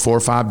 We'll do a 4 or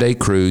 5 day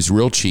cruise,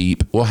 real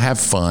cheap. We'll have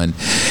fun.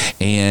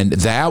 And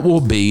that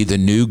will be the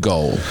new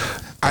goal.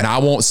 And I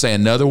won't say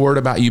another word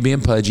about you being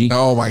pudgy.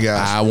 Oh my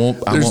gosh! I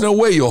won't. There's no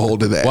way you'll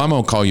hold to that. Well, I'm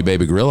gonna call you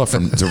Baby Gorilla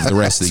from the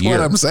rest of the year.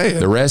 That's what I'm saying.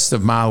 The rest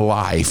of my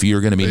life,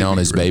 you're gonna be known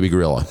as Baby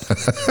Gorilla.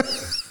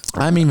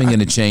 I'm even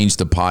going to change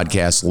the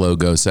podcast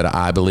logo so that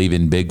I believe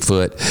in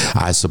Bigfoot.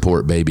 I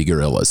support baby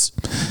gorillas.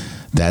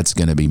 That's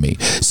going to be me.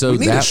 So we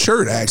need a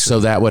shirt, actually.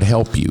 So that would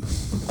help you.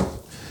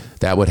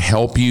 That would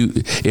help you.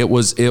 It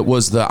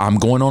was I'm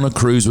going on a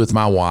cruise with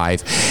my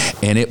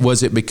wife, and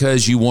was it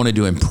because you wanted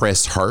to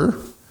impress her?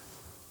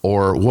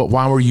 Or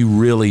why were you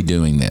really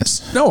doing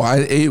this? No,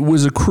 it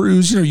was a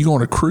cruise. You go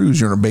on a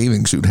cruise, you're in a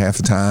bathing suit half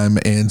the time.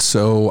 And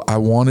so I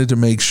wanted to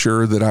make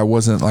sure that I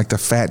wasn't like the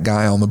fat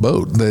guy on the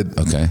boat.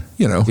 Okay.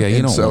 Yeah,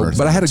 you don't.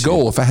 But I had a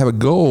goal. If I have a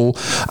goal,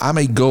 I'm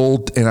a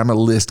goal and I'm a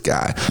list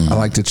guy. Mm-hmm. I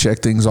like to check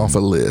things off a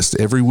list.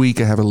 Every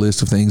week I have a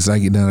list of things that I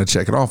get done. I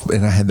check it off.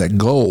 And I had that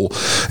goal.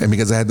 And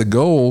because I had the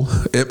goal,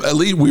 at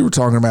least we were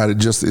talking about it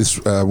just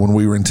when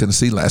we were in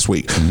Tennessee last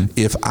week. Mm-hmm.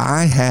 If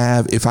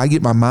I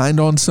get my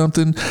mind on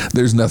something,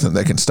 there's nothing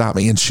that can stop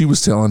me. And she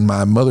was telling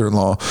my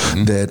mother-in-law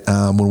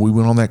that when we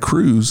went on that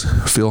cruise,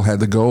 Phil had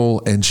the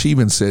goal, and she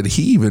even said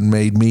he even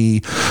made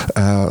me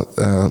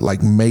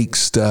like make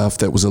stuff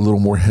that was a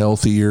little more healthier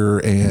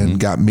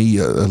and got me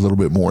a little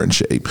bit more in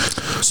shape.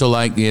 So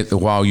like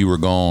while you were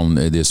gone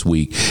this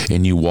week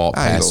and you walked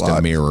past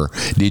a mirror,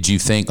 did you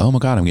think, oh my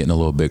God, I'm getting a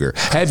little bigger?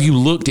 Have you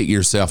looked at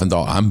yourself and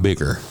thought, I'm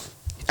bigger?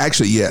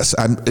 Actually, yes.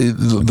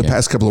 The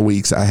past couple of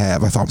weeks I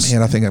thought,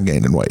 man, I think I'm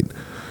gaining weight.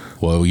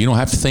 Well, you don't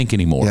have to think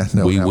anymore. Yeah,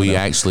 no,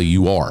 actually,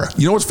 you are.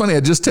 You know what's funny?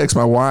 I just texted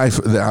my wife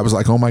that I was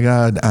like, oh my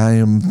God, I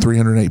am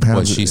 308 pounds.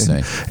 What'd she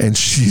say? And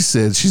she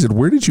said,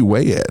 where did you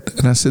weigh at?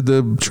 And I said,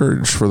 the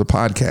church for the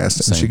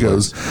podcast. And she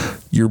goes,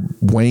 you're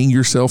weighing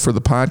yourself for the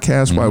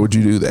podcast? Why would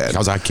you do that?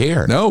 Because I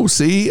care. No,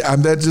 see,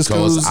 that just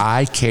goes. Because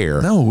I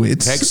care. No,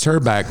 it's. Text her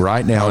back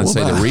right now and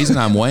say, the reason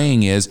I'm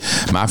weighing is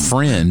my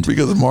friend.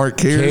 Because Mark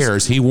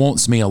cares. He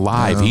wants me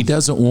alive. No. He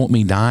doesn't want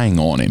me dying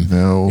on him.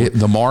 No.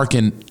 The Mark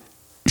and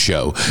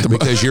show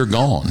because you're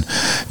gone.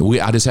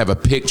 I just have a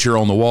picture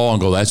on the wall and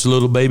go, that's a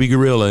little baby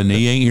gorilla and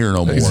he ain't here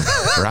no more.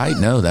 Right?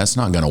 No, that's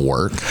not going to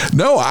work.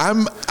 No,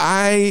 I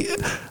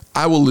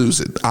will lose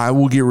it. I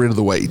will get rid of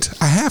the weight.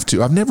 I have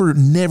to. I've never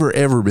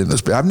ever been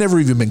this big. I've never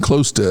even been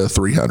close to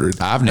 300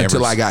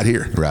 until I got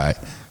here. Right.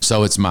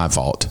 So it's my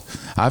fault.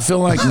 I feel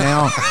like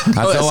now,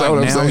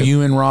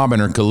 you and Robin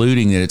are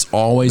colluding that it's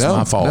always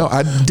my fault. No,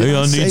 I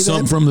need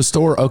something from the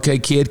store. Okay,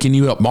 kid, can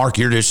you help? Mark,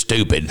 you're just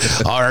stupid.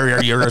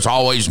 Or you're just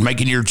always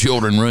making your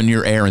children run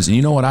your errands. And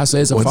you know what I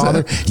say as a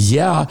father? That?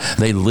 Yeah,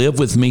 they live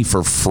with me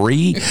for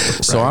free,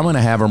 so I'm going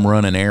to have them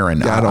run an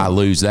errand. I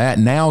lose that.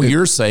 Now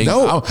you're saying,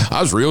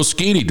 I was real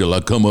skinny till I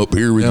come up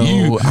here with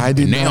you. I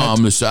did now not.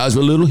 I'm the size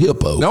of a little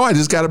hippo. No, I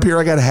just got up here.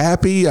 I got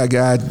happy.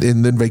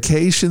 And then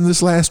vacation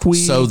this last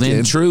week. So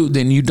then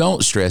then you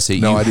don't stress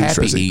eat. No, you I didn't happy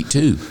stress eat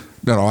too.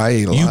 No, I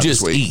ate a lot. You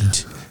just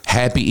eat.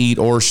 Happy eat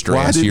or stress.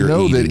 Well, I didn't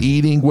know that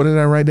eating. What did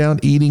I write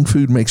down? Eating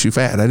food makes you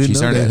fat. I didn't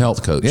know that. She's our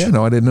health coach. Yeah,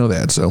 no, I didn't know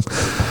that.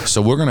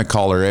 So we're going to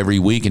call her every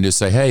week and just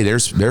say, hey,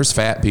 there's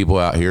fat people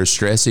out here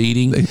stress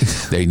eating.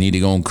 They need to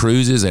go on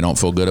cruises. They don't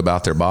feel good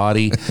about their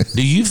body.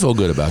 Do you feel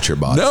good about your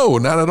body? No,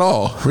 not at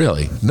all.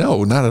 Really?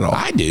 No, not at all.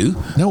 I do.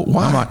 No,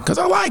 why? I'm like, because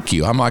I like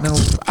you. I'm like, no.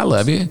 I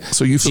love you.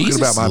 So you feel good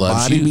about my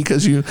body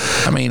because you?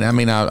 I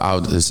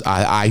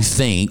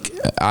think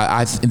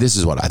this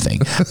is what I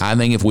think. I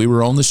think if we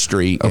were on the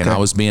street and I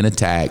was being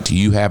attacked,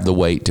 you have the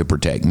weight to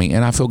protect me,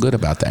 and I feel good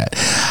about that.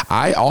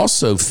 I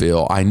also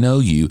feel, I know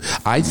you,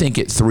 I think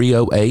at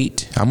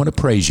 308, I'm going to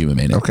praise you a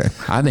minute. Okay.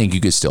 I think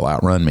you could still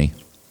outrun me.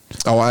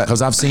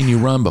 Because I've seen you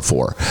run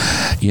before,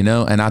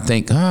 and I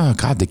think, oh,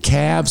 God, the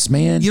calves,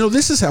 man.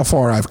 This is how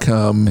far I've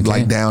come,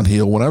 like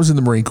downhill. When I was in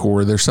the Marine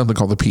Corps, there's something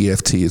called the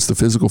PFT. It's the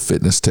physical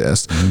fitness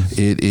test. Mm-hmm.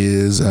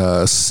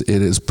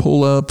 It is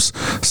pull-ups,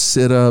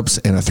 sit-ups,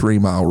 and a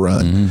 3-mile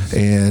run. Mm-hmm.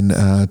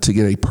 And to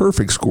get a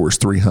perfect score is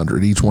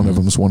 300. Each one of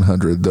them is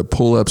 100. The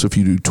pull-ups, if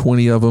you do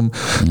 20 of them,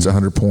 it's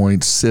 100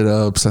 points.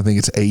 Sit-ups, I think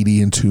it's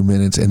 80 in 2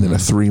 minutes. And then a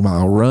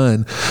 3-mile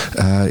run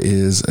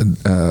is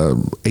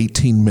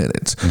 18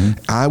 minutes. Mm-hmm.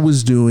 I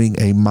was doing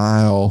a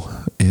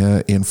mile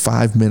in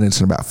 5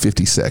 minutes and about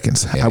 50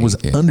 seconds. I was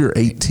under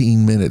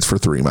 18 minutes for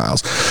 3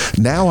 miles.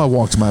 Now I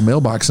walk to my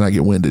mailbox and I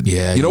get winded.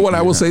 Yeah, you know what?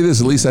 I will say this: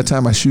 at least I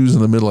tie my shoes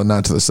in the middle and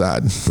not to the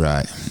side.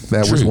 Right.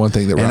 That was one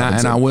thing that.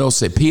 And I will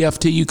say,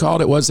 PFT. You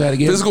called it. What's that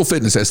again? Physical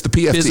fitness. That's the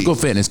PFT. Physical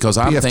fitness, because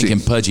I'm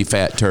thinking pudgy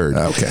fat turd.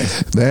 Okay,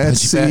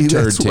 pudgy fat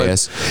turd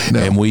test.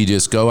 And we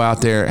just go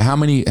out there. How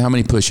many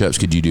push-ups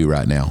could you do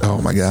right now?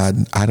 Oh my God,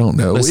 I don't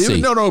know.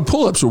 No,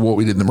 pull-ups are what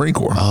we did in the Marine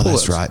Corps. Oh,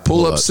 that's right.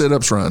 Pull-ups,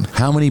 sit-ups, run.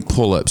 How many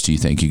pull-ups do you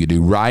think you could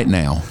do right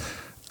now?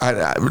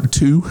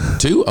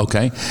 2.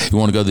 Okay. You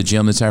want to go to the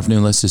gym this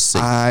afternoon? Let's just see.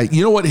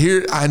 You know what?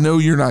 Here, I know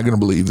you're not going to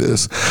believe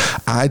this.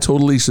 I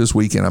told Lisa this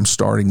weekend I'm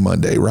starting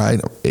Monday,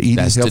 right? Eating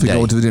healthy, today.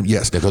 going to the gym.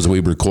 Yes. Because we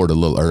record a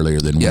little earlier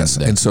than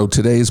Wednesday. And so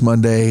today is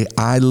Monday.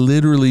 I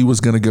literally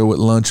was going to go at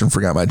lunch and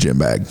forgot my gym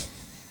bag.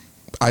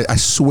 I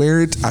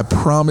swear it. I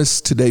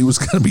promised today was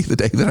going to be the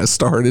day that I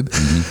started,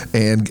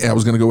 and I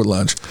was going to go at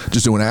lunch.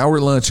 Just do an hour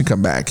at lunch and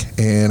come back,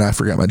 and I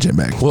forgot my gym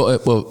bag.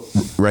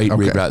 Read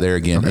right there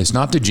again. Okay. It's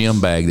not the gym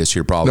bag that's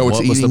your problem. No,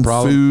 it's eating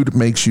food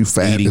makes you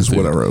fat is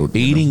what I wrote.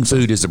 Eating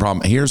food is the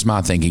problem. Here's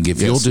my thinking.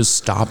 If you'll just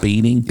stop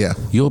eating,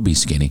 you'll be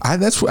skinny. I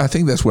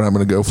think that's what I'm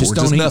going to go for.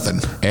 Just eat nothing.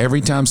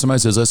 Every time somebody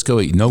says, let's go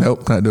eat.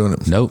 Nope, not doing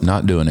it. Nope,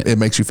 not doing it. It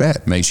makes you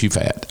fat. Makes you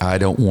fat. I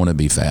don't want to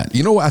be fat.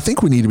 You know, I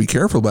think we need to be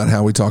careful about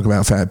how we talk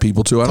about fat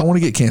people, too. I don't want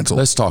to get canceled.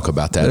 Let's talk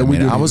about that a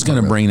minute. I was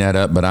going to bring that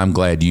up, but I'm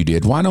glad you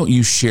did. Why don't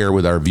you share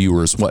with our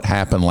viewers what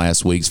happened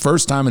last week?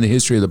 First time in the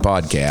history of the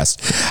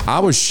podcast. I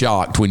was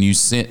shocked when you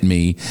sent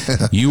me,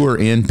 you were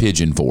in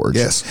Pigeon Forge.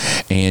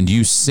 Yes. And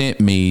you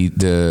sent me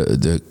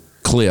the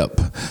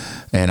clip,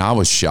 and I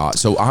was shocked.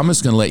 So I'm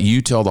just going to let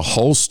you tell the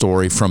whole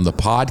story from the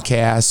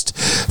podcast,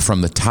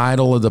 from the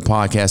title of the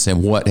podcast,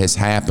 and what has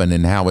happened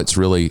and how it's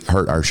really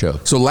hurt our show.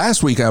 So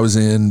last week I was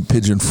in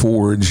Pigeon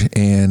Forge,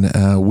 and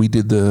we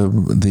did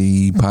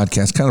the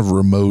podcast kind of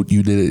remote.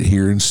 You did it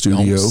here in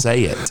studio. Don't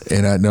say it.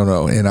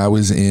 And I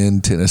was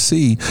in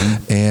Tennessee,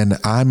 and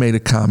I made a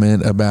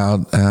comment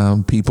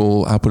about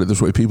people. I'll put it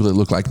this way: people that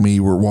look like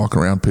me were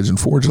walking around Pigeon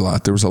Forge a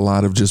lot. There was a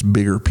lot of just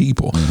bigger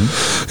people,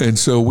 and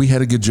so we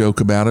had a good joke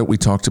about it. We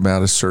talked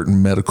about a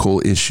certain medical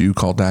issue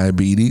called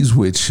diabetes,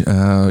 which,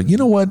 you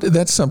know what?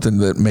 That's something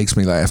that makes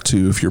me laugh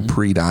too. If you're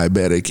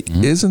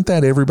pre-diabetic, isn't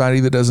that everybody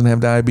that doesn't have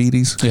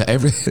diabetes? Yeah,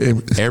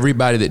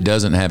 everybody that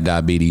doesn't have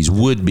diabetes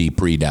would be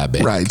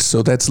pre-diabetic. Right.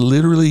 So that's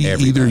literally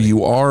either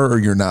you are or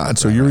you're not.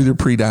 So you're either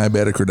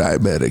pre-diabetic or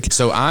diabetic.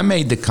 So I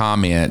made the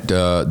comment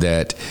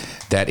that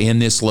in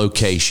this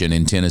location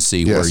in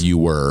Tennessee where you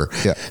were,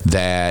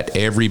 that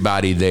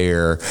everybody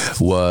there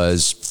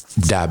was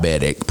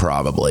diabetic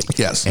probably.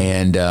 Yes.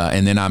 And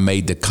then I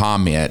made the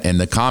comment, and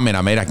the comment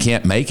I made, I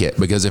can't make it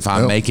because if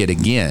I make it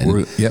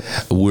again,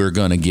 we're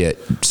going to get.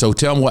 So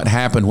tell them what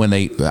happened when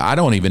I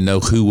don't even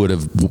know who would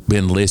have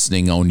been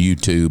listening on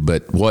YouTube,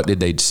 but what did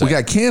they say? We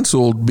got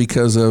canceled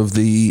because of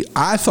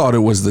I thought it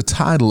was the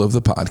title of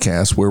the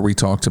podcast where we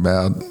talked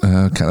about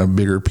kind of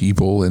bigger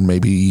people, and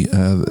maybe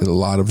a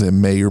lot of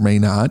them may or may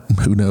not,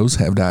 who knows,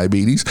 have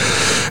diabetes.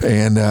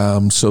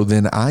 And so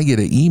then I get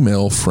an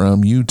email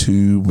from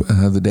YouTube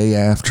the day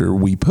after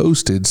we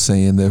posted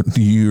saying that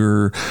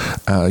your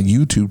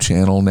YouTube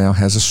channel now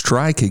has a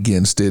strike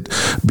against it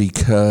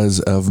because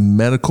of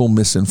medical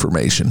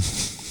misinformation.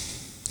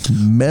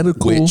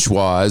 which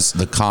was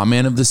the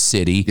comment of the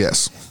city.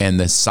 Yes. And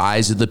the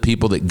size of the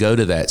people that go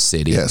to that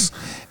city. Yes.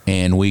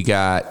 And we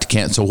got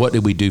canceled. So what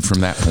did we do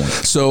from that point?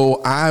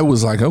 So I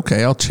was like,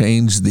 okay, I'll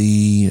change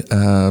the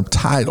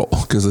title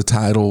because the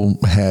title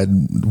had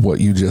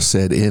what you just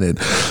said in it.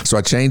 So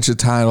I changed the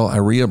title. I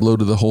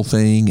re-uploaded the whole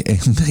thing, and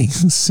they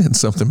sent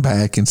something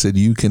back and said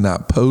you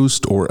cannot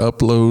post or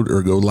upload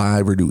or go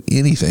live or do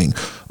anything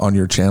on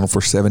your channel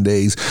for 7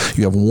 days.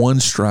 You have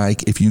one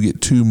strike. If you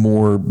get two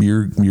more,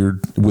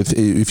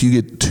 if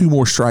you get two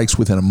more strikes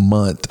within a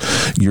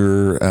month,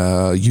 your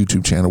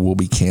YouTube channel will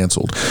be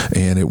canceled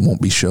and it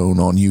won't be shown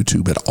on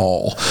YouTube at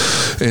all.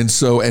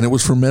 And it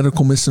was for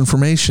medical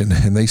misinformation.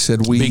 And they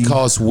said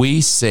because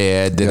we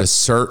said that a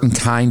certain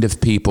kind of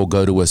people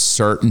go to a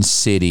certain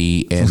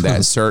city, and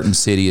that certain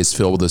city is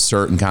filled with a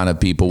certain kind of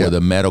people with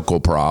a medical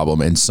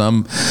problem. And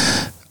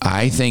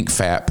I think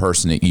fat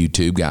person at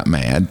YouTube got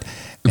mad.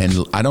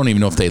 And I don't even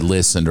know if they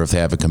listened or if they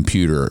have a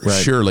computer.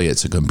 Right. Surely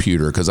it's a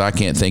computer, because I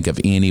can't think of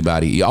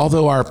anybody.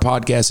 Although our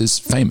podcast is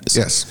famous.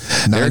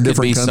 Yes. There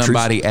could be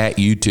somebody at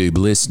YouTube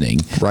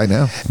listening. Right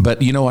now.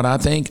 But you know what I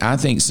think? I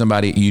think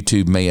somebody at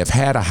YouTube may have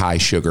had a high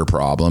sugar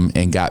problem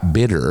and got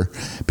bitter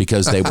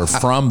because they were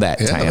from that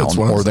town,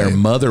 or their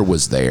mother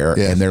was there,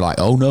 and they're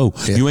like, oh no,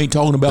 you ain't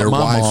talking about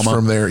my mama.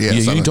 From there.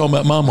 You ain't talking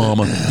about my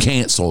mama.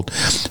 Canceled.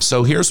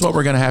 So here's what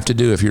we're going to have to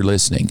do if you're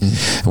listening.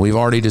 And we've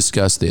already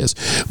discussed this.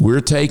 We're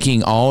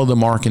taking all of the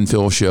Mark and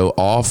Phil show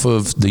off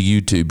of the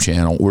YouTube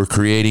channel. We're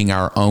creating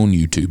our own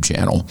YouTube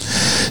channel.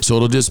 So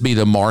it'll just be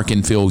the Mark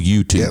and Phil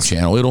YouTube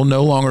channel. It'll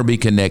no longer be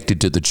connected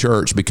to the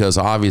church, because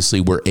obviously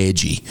we're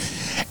edgy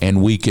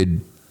and we could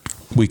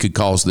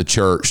cause the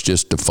church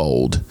just to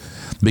fold,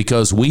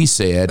 because we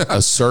said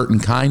a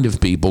certain kind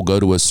of people go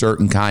to a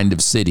certain kind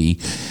of city,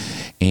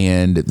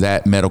 and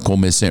that medical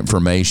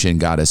misinformation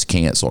got us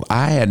canceled.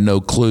 I had no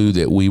clue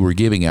that we were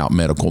giving out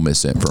medical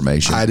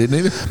misinformation. I didn't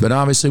either. But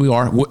obviously we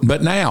are.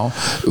 But now,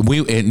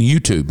 in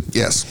YouTube,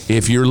 yes,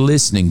 if you're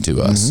listening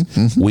to us,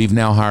 we've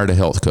now hired a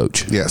health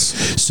coach.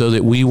 Yes. So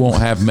that we won't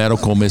have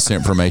medical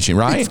misinformation,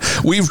 right?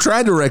 We've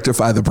tried to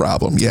rectify the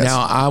problem, yes.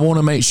 Now, I want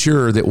to make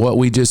sure that what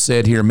we just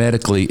said here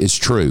medically is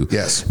true.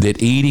 Yes.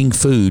 That eating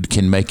food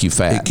can make you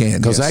fat. It can,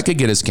 because that could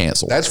get us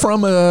canceled. That's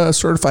from a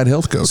certified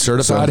health coach.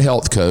 Certified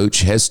health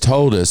coach has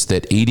told us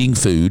that eating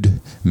food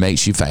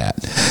makes you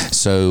fat.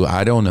 So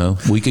I don't know.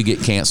 We could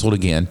get canceled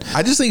again.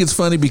 I just think it's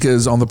funny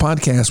because on the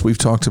podcast we've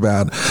talked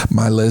about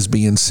my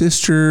lesbian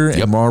sister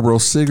and Marlboro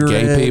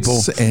cigarettes, gay people,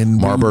 and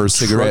Marlboro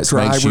cigarettes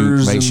makes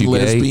you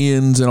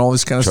lesbians gay. And all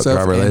this kind of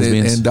stuff.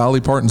 And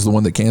Dolly Parton's the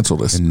one that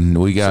canceled us. And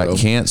we got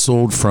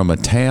canceled from a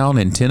town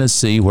in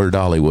Tennessee where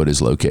Dollywood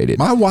is located.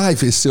 My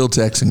wife is still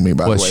texting me,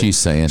 by the way. What's she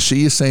saying?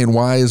 She is saying,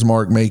 why is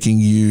Mark making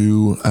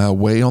you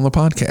weigh on the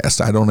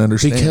podcast? I don't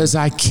understand. Because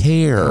I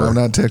care.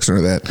 No, I'm not texting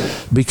her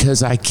that.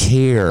 Because I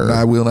care. No,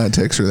 I will not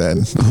text her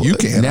that. You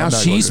can. Now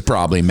she's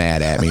probably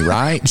mad at me,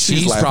 right?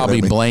 she's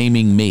probably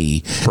blaming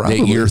me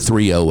that you're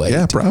 308.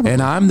 Yeah, probably.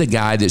 And I'm the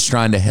guy that's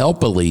trying to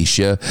help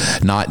Alicia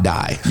not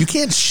die. You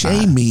can't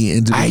shame me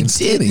into being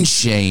skinny. I didn't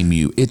shame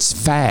you. It's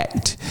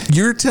fact.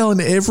 You're telling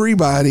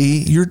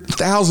everybody, you're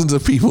thousands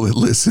of people that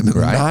listen in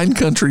 9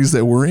 countries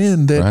that we're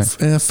in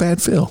that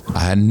Fat Phil.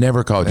 I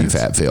never called you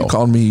Fat Phil. You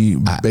called me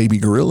Baby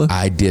Gorilla.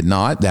 I did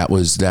not. That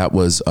was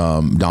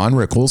Don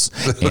Rickles,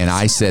 and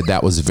I said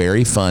that was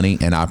very funny,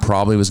 and I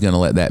probably was going to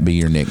let that be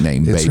your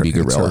nickname, Baby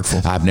Gorilla.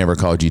 I've never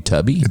called you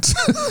Tubby.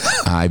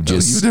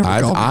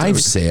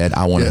 I've said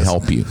I want to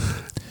help you.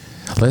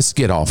 Let's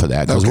get off of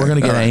that, because we're going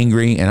to get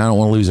angry, and I don't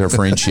want to lose our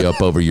friendship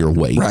over your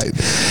weight. Right.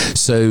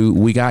 So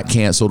we got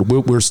canceled.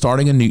 We're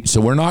starting a new. So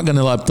we're not going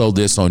to upload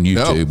this on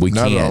YouTube. We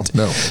can't.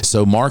 No.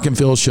 So Mark and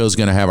Phil's show is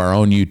going to have our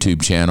own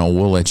YouTube channel.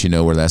 We'll let you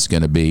know where that's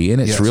going to be,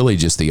 and it's really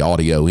just the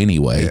audio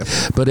anyway.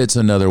 Yeah. But it's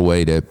another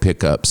way to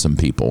pick up some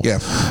people. Yeah.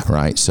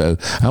 Right. So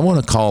I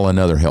want to call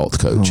another health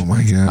coach. Oh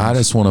my God. I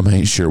just want to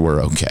make sure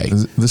we're okay.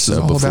 This is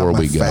all before about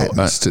my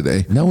fatness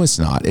today. No, it's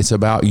not. It's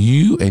about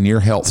you and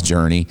your health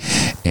journey,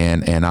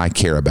 and I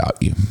care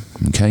about you.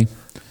 Okay.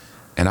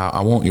 And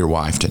I want your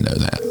wife to know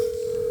that.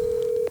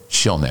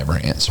 She'll never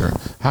answer.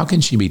 How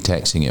can she be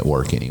texting at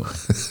work anyway?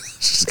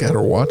 She's got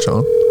her watch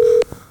on.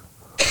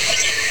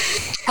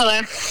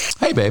 Hello.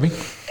 Hey, baby.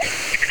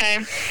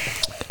 Hey.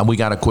 And we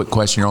got a quick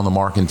question here on the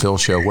Mark and Phil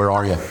show. Where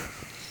are you?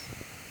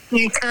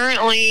 I'm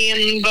currently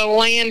in the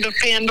land of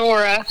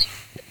Pandora.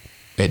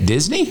 At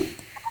Disney?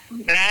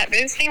 At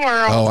Disney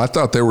World. Oh, I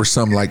thought there was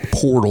some like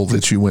portal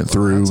that you went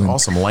through. That's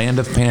awesome. Land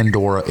of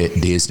Pandora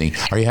at Disney.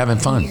 Are you having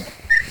fun?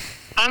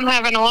 I'm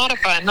having a lot of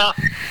fun. Not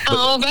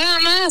all by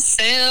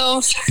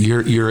myself.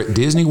 You're at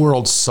Disney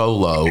World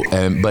solo,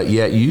 but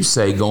yet you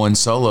say going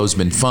solo has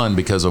been fun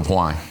because of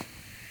why?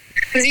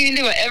 Because you can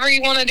do whatever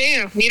you want to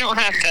do. You don't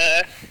have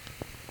to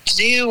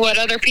do what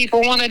other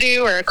people want to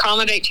do or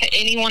accommodate to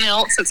anyone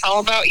else. It's all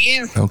about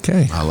you.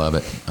 Okay. I love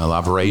it.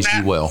 I've raised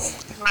you well.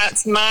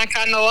 That's my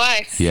kind of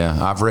life. Yeah,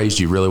 I've raised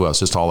you really well. It's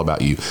just all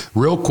about you.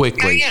 Real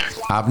quickly,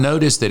 I've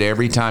noticed that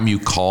every time you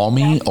call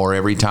me or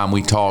every time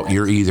we talk,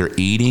 you're either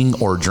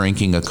eating or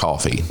drinking a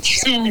coffee.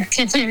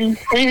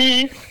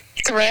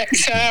 Correct.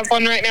 I have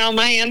one right now in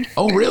my hand.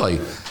 Oh, really?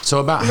 So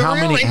about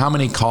how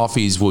many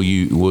coffees will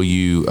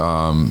you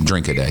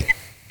drink a day?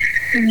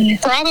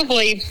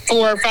 Probably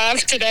 4 or 5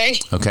 today.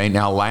 Okay.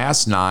 Now,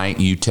 last night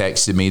you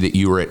texted me that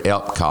you were at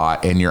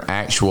Epcot, and your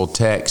actual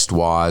text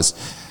was,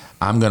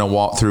 I'm going to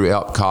walk through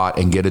Epcot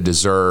and get a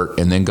dessert,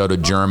 and then go to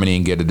Germany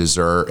and get a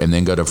dessert, and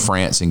then go to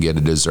France and get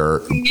a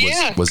dessert.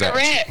 Was that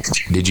correct?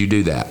 Did you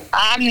do that?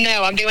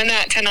 No, I'm doing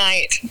that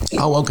tonight.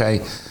 Oh,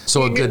 okay.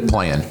 So a good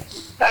plan.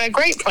 A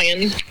great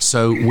plan.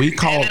 So we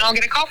called. And then I'll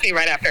get a coffee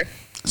right after.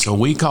 So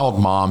we called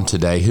Mom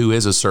today, who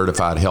is a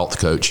certified health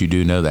coach. You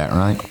do know that,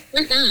 right?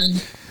 Mm-hmm.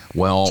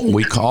 Well,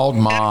 we called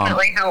Mom,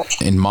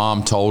 and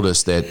Mom told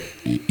us that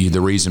the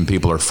reason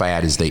people are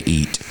fat is they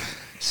eat.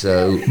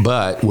 So,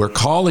 but we're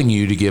calling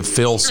you to give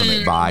Phil some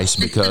advice,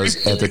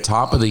 because at the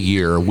top of the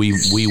year, we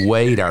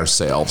weighed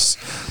ourselves.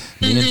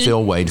 Me and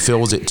Phil weighed. Phil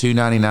was at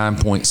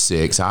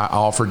 299.6. I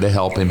offered to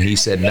help him. He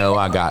said, no,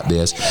 I got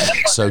this.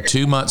 So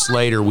 2 months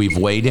later, we've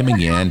weighed him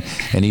again,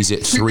 and he's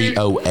at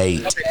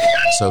 308.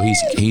 So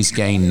he's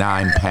gained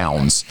 9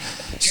 pounds.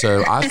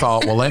 So I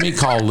thought, well, let me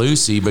call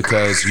Lucy,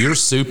 because you're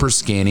super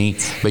skinny,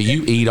 but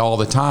you eat all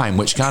the time,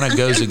 which kind of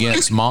goes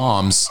against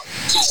Mom's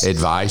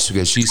advice,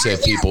 because she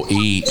said people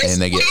eat and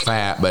they get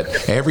fat.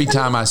 But every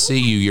time I see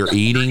you, you're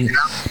eating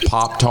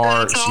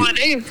Pop-Tarts. That's all I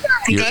do.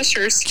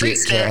 Gushers, Kit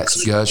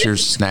Kats,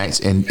 Gushers, snacks,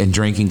 and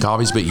drinking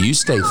coffees, but you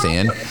stay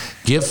thin.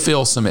 Give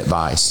Phil some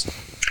advice.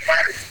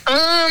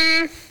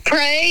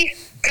 Pray,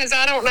 because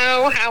I don't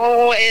know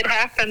how it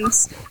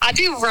happens. I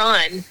do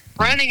run.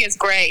 Running is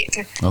great.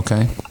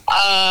 Okay.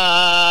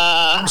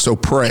 So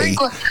pray.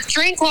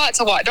 Drink lots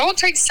of water. Don't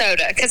drink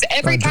soda, because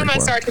every time I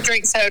start to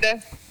drink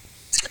soda,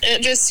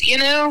 it just,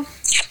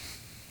 it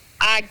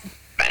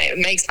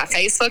makes my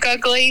face look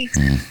ugly.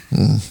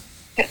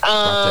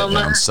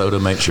 Soda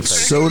makes your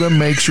face. Soda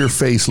makes your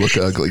face look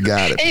ugly.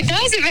 Got it. It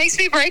does. It makes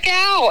me break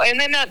out, and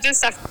then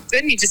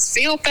then you just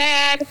feel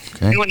bad.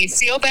 Okay. And when you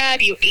feel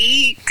bad, you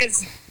eat,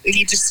 because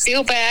you just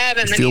feel bad,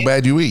 and then feel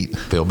bad, you eat.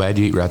 Feel bad,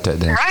 you eat. Write that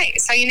down. Right.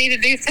 So you need to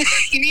do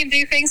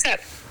things that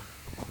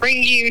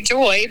bring you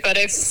joy. But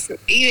if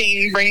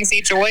eating brings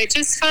you joy,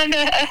 just find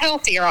a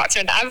healthier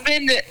option. I've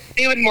been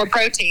doing more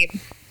protein,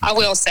 I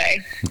will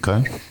say.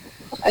 Okay.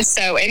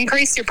 So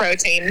increase your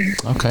protein.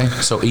 Okay.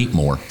 So eat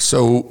more.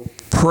 So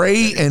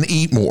pray and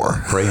eat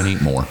more. Pray and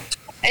eat more.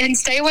 And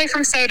stay away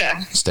from soda.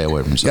 Stay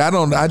away from soda.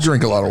 Yeah, I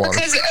drink a lot of water.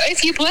 Because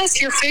if you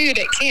bless your food,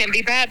 it can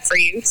be bad for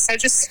you. So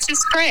just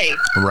pray.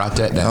 Write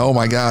that down. Oh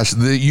my gosh,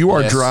 you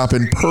are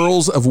dropping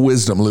pearls of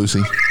wisdom,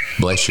 Lucy.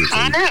 Bless your food.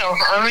 I know.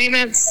 I mean,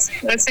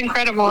 that's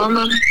incredible. I'm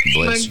a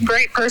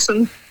great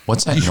person.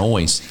 What's that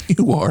noise?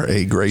 You are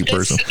a great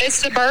person.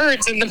 It's the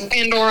birds in the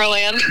Pandora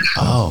land.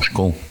 Oh,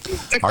 cool.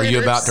 Are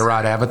you about to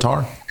ride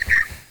Avatar?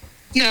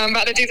 No, I'm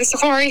about to do the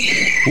safari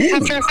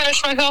after I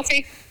finish my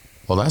coffee.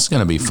 Well, that's going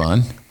to be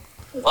fun.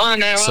 I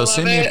know. So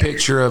send me a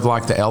picture of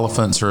like the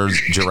elephants or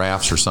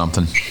giraffes or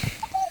something.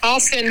 I'll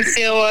send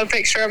Phil a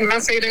picture of my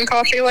food and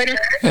coffee later.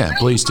 Yeah,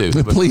 please do.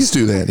 Please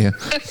do that, yeah.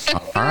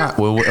 All right.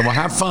 Well, we'll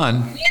have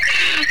fun.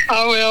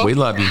 I will. We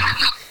love you.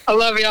 I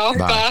love y'all.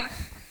 Bye.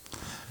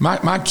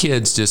 My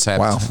kids just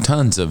have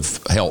tons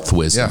of health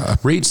wisdom. Yeah,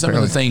 read some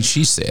of the things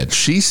she said.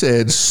 She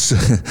said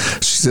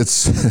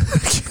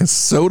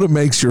soda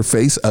makes your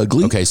face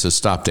ugly. Okay, so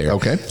stop there.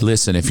 Okay.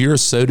 Listen, if you're a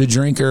soda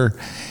drinker,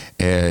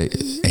 and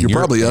you're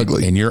probably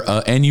ugly, and you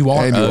are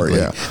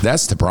ugly.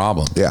 That's the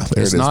problem. Yeah,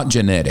 it's not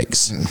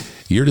genetics.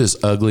 You're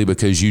just ugly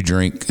because you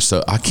drink.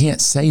 So I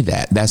can't say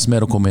that. That's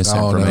medical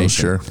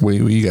misinformation. Oh, no, sure.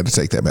 We got to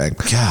take that back.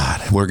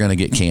 God, we're going to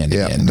get canned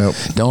again. Nope.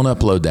 Don't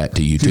upload that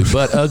to YouTube.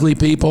 But ugly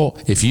people,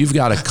 if you've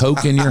got a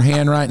Coke in your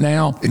hand right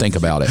now, think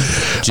about it.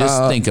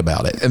 Just think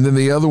about it. And then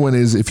the other one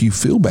is, if you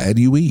feel bad,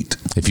 you eat.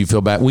 If you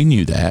feel bad, we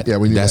knew that. Yeah,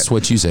 we knew That's that.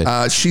 what you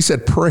said. She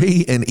said,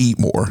 pray and eat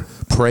more.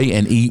 Pray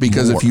and eat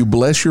because more. if you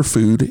bless your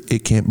food, it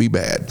can't be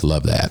bad.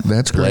 Love that.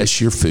 That's great.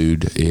 Bless your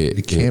food.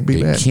 It can't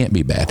be bad. It can't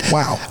be bad.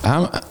 Wow.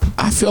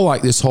 I feel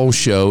like this whole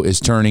show is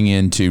turning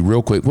into,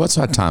 real quick, what's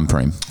our time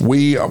frame?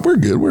 We're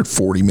good. We're at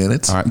 40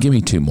 minutes. All right, give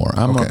me 2 more.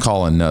 I'm going to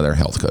call another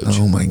health coach.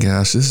 Oh my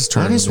gosh, this is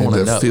turning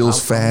into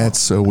feels fat,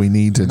 so we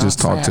need to just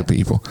talk to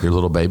people. You're a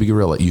little baby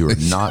gorilla. You are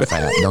not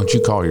fat. Don't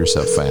you call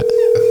yourself fat.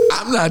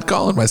 I'm not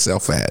calling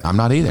myself fat. I'm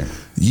not either.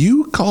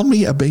 You called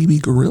me a baby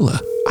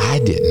gorilla. I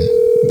didn't.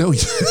 No,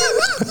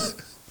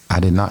 I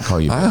did not call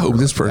you. I hope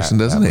this person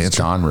doesn't answer.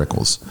 Don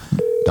Rickles.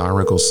 Don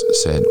Rickles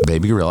said,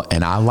 baby gorilla.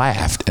 And I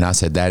laughed. And I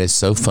said, that is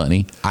so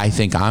funny. I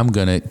think I'm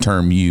going to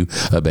term you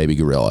a baby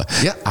gorilla.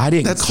 Yeah, I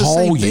didn't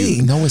call you.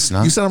 Thing. No, it's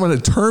not. You said I'm going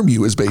to term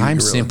you as baby gorilla. I'm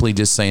simply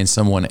just saying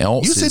someone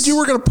else. You said you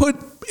were going to put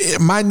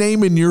my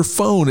name in your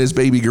phone as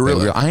baby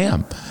gorilla. I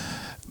am.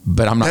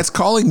 But I'm not. That's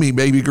calling me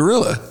baby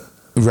gorilla.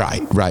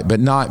 Right. But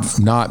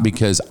not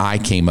because I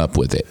came up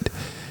with it.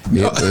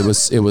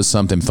 It was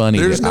something funny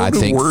that I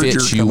think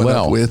fits you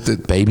well.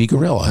 Baby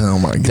gorilla. Oh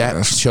my gosh.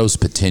 That shows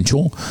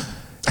potential.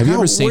 Have you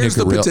ever seen a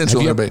gorilla?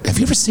 Have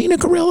you ever seen a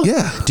gorilla?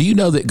 Yeah. Do you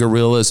know that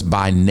gorillas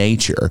by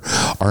nature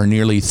are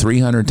nearly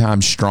 300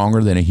 times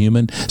stronger than a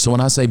human? So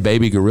when I say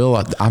baby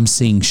gorilla, I'm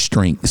seeing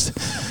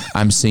strength.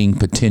 I'm seeing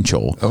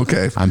potential.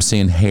 Okay. I'm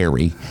seeing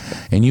hairy,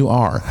 and you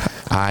are.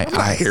 I'm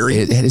not hairy.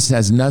 It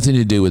has nothing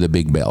to do with a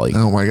big belly.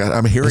 Oh my God,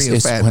 I'm hairy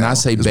and fat. When now, I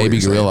say is what baby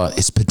you're gorilla,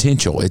 it's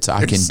potential.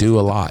 I can do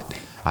a lot.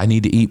 I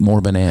need to eat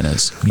more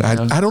bananas.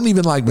 I don't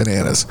even like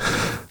bananas.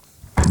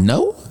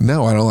 No,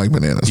 I don't like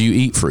bananas. do you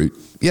eat fruit?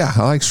 Yeah,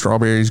 I like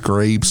strawberries,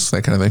 grapes,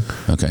 that kind of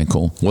thing. Okay,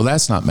 cool. Well,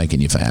 that's not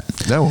making you fat.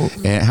 No.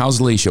 And how's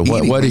Alicia?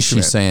 What is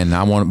she saying?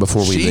 I want it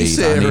before we leave. She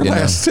said I need her to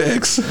last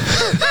text.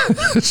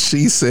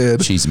 She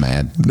said she's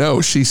mad.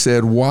 No, she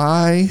said,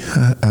 why?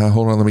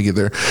 Hold on, let me get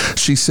there.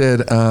 She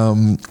said,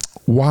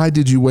 why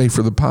did you wait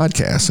for the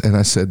podcast? And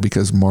I said,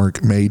 because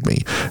Mark made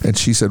me. And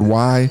she said,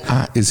 why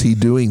is he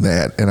doing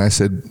that? And I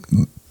said,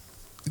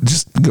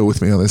 just go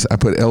with me on this. I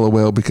put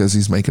LOL because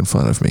he's making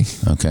fun of me.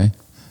 Okay.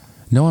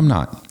 No, I'm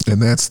not.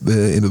 And that's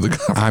the end of the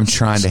conversation. I'm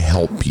trying to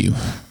help you.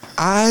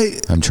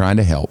 I'm trying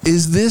to help.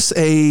 Is this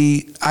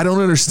I don't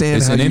understand.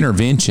 It's an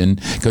intervention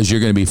because you're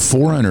going to be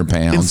 400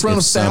 pounds. In front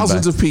of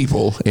thousands of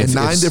people in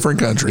 9 different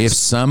countries. If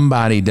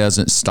somebody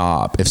doesn't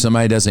stop, if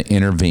somebody doesn't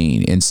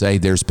intervene and say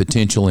there's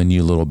potential in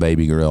you, little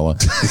baby gorilla,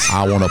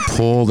 I want to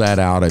pull that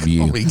out of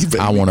you.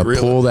 I want to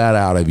pull that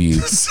out of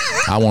you.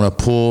 I want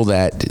to pull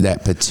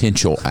that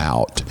potential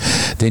out.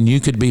 Then you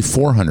could be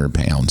 400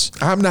 pounds.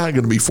 I'm not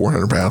going to be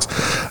 400 pounds.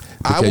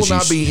 I will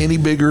not be any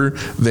bigger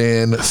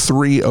than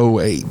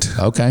 308.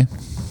 Okay.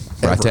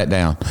 Write that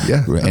down.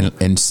 Yeah.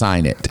 And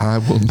sign it. I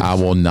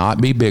will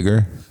not be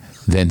bigger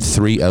than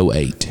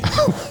 308.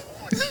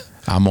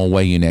 I'm going to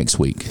weigh you next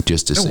week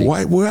just to see.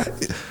 What?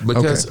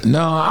 Because, okay.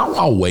 No,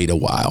 I'll wait a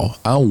while.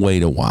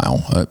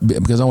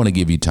 Because I want to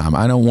give you time.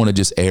 I don't want to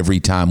just every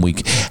time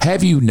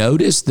Have you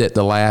noticed that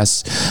the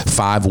last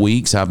 5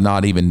 weeks I've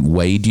not even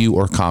weighed you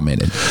or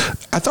commented?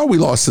 I thought we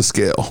lost the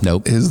scale.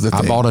 Nope. Is the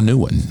thing. I bought a new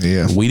one.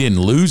 Yeah. We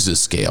didn't lose the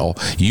scale.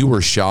 You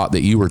were shocked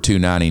that you were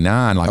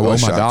 299. Like, oh my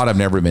shocked. God, I've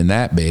never been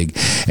that big.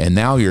 And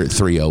now you're at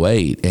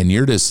 308 and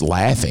you're just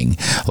laughing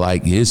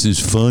like, this is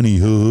funny.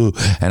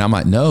 And I'm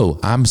like, no,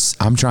 I'm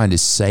trying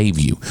to save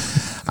you.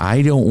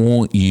 I don't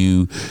want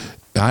you.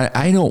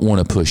 I don't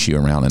want to push you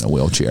around in a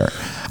wheelchair.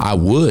 I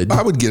would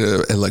get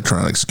an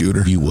electronic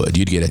scooter. You would.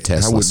 You'd get a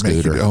Tesla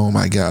scooter. Oh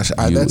my gosh.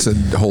 That's a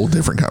whole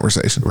different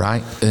conversation.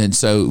 Right. And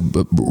so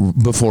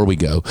before we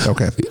go,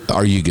 okay,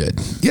 are you good?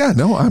 Yeah,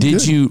 no, I'm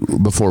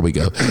good. Before we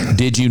go,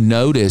 did you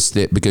notice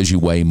that because you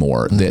weigh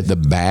more, that the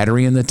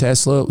battery in the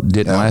Tesla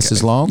didn't last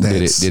as long?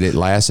 Did it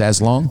last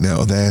as long?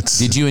 No,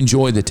 Did you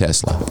enjoy the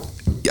Tesla?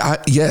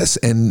 Yes.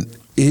 And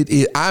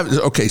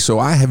so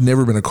I have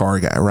never been a car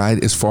guy,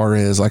 right? As far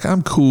as like,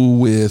 I'm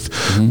cool with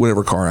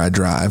whatever car I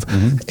drive,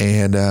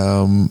 and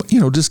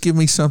just give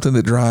me something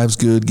that drives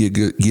good,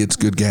 gets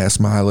good gas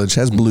mileage,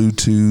 has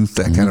Bluetooth,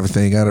 that kind of a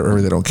thing. I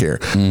really don't care.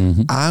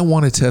 I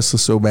want a Tesla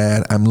so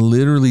bad. I'm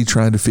literally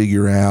trying to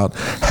figure out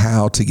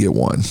how to get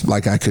one.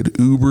 Like, I could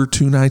Uber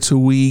 2 nights a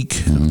week,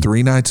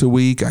 3 nights a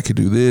week. I could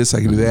do this. I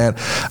could do that.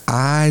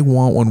 I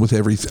want one with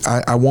everything.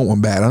 I want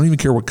one bad. I don't even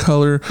care what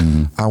color.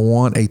 I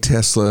want a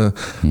Tesla.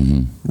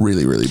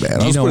 Really, really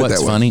bad. You know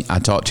what's funny? I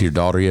talked to your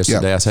daughter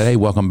yesterday. Yeah. I said, hey,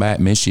 welcome back.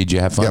 Miss you. Did you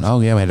have fun? Yeah. Oh,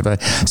 yeah, we had fun.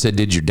 I said,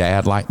 did your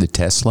dad like the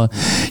Tesla?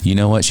 You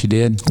know what she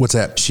did? What's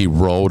that? She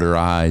rolled her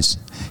eyes.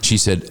 She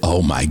said,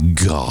 oh, my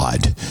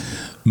God.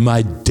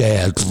 My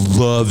dad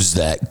loves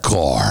that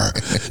car.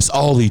 It's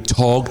all he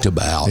talked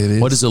about.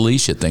 What does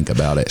Alicia think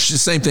about it?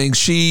 Same thing.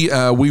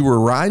 We were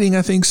riding,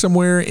 I think,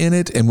 somewhere in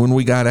it, and when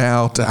we got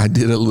out, I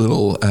did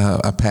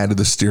I patted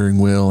the steering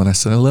wheel, and I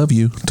said, I love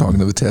you, talking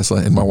to the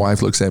Tesla, and my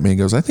wife looks at me and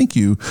goes, I think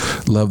you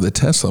love the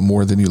Tesla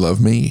more than you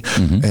love me.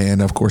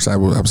 And of course, I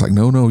was like,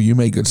 no, you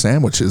make good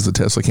sandwiches. The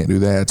Tesla can't do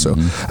that. So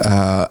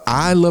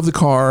I love the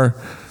car.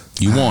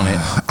 You want it.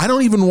 I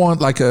don't even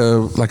want like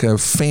a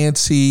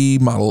fancy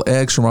Model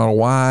X or Model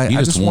Y.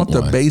 I just want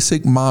the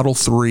basic Model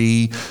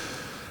 3.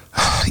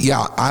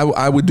 Yeah,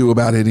 I would do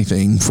about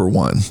anything for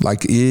one.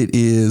 Like, it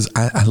is,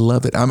 I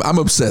love it. I'm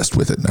obsessed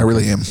with it. I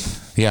really am.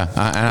 Yeah,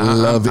 I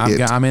love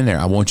it. I'm in there.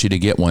 I want you to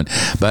get one.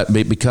 But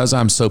because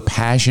I'm so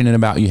passionate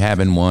about you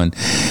having one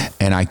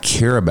and I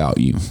care about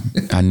you,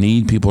 I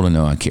need people to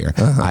know I care.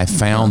 I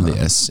found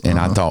this and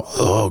I thought,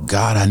 oh,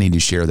 God, I need to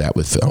share that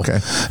with Phil. Okay.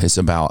 It's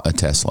about a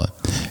Tesla.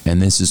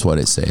 And this is what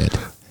it said.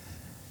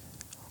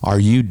 Are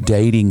you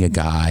dating a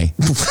guy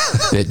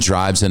that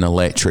drives an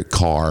electric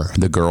car?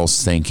 The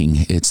girl's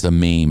thinking, it's the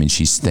meme, and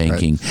she's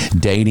thinking,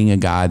 dating a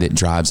guy that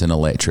drives an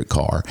electric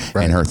car.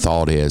 Right. And her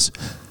thought is,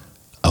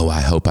 oh, I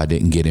hope I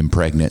didn't get him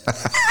pregnant.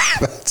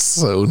 That's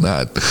so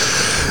not.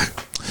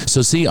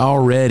 So see,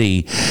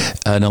 already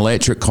an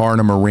electric car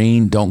and a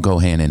Marine don't go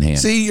hand in hand.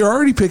 See, you're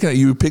already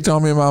you picked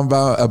on me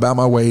about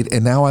my weight,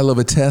 and now I love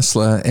a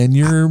Tesla, and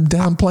you're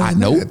downplaying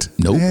that.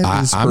 Nope,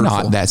 I'm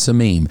not. That's a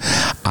meme.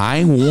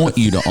 I want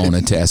you to own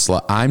a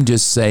Tesla. I'm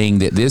just saying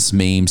that this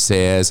meme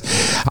says,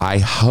 I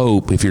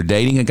hope if you're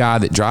dating a guy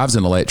that drives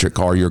an electric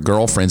car, your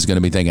girlfriend's going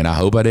to be thinking, I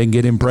hope I didn't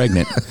get him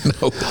pregnant.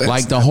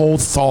 Like the whole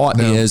thought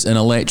is an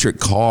electric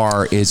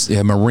car is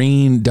a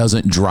Marine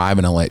doesn't drive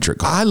an electric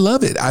car. I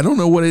love it. I don't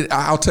know what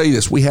I'll tell tell you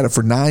this. We had it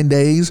for 9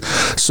 days,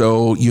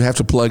 so you have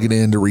to plug it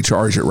in to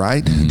recharge it,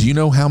 right? Mm-hmm. Do you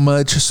know how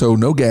much? So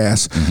no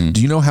gas. Mm-hmm.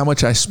 Do you know how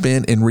much I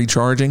spent in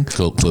recharging?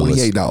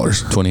 $28.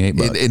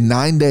 $28 in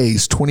 9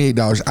 days.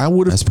 $28. I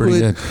would have That's pretty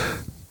good.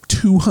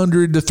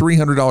 $200 to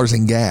 $300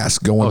 in gas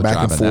going back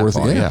and forth.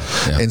 Yeah.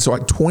 And so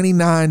at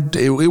 29,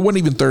 it wasn't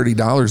even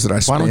 $30 that I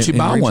spent. Why don't you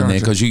buy one then?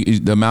 Because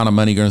the amount of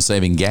money you're going to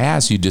save in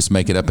gas, you just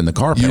make it up in the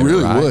car payment. You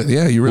really right? would.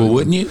 Yeah, you really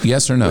wouldn't you?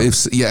 Yes or no?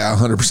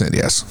 100%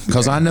 yes.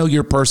 Because I know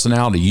your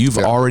personality. You've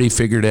already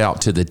figured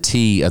out to the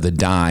T of the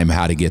dime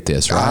how to get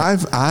this,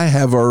 right? I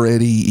have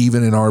already,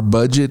 even in our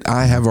budget,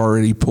 I have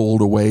already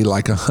pulled away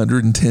like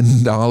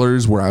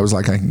 $110 where I was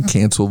like, I can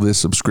cancel this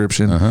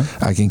subscription.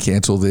 I can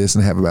cancel this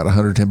and have about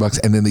 $110.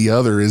 And then the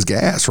other is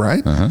gas,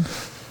 right?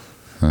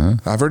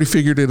 I've already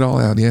figured it all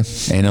out, yeah.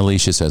 And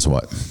Alicia says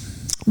what?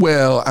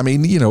 Well, I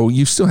mean,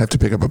 you still have to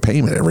pick up a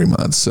payment every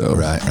month. So,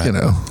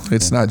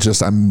 it's not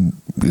just I'm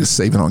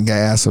saving on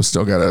gas. I've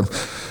still got a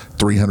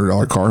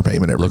 $300 car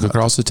payment every month. Look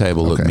across the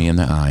table. Look me in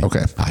the eye.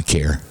 Okay. I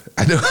care.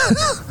 I know.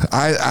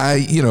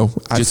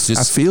 I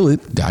feel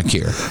it. I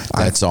care.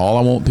 That's all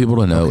I want people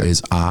to know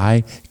is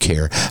I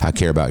care. I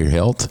care about your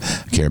health.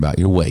 I care about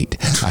your weight.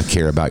 I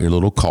care about your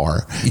little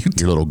car,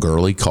 your little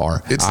girly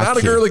car. It's not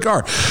a girly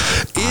car.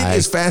 It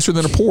is faster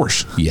than a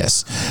Porsche.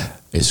 Yes.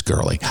 It's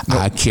girly. No.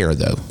 I care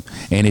though.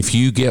 And if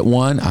you get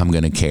one, I'm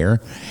going to care.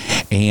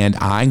 And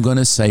I'm going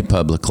to say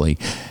publicly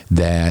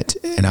that,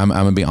 and I'm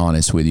going to be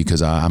honest with you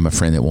because I'm a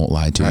friend that won't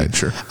lie to you. Right,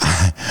 sure.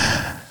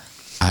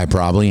 I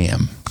probably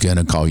am going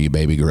to call you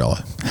Baby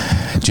Gorilla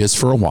just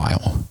for a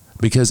while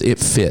because it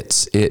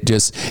fits.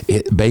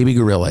 Baby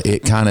Gorilla,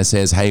 it kind of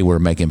says, hey, we're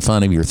making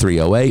fun of your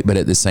 308, but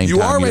at the same time.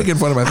 You are making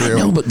fun of my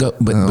 308. I know,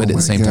 but at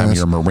the same time,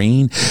 you're a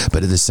Marine,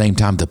 but at the same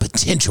time, the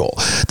potential,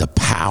 the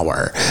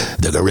power,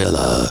 the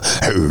gorilla.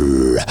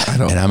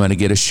 And I'm going to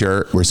get a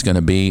shirt where it's going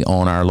to be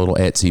on our little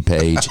Etsy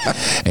page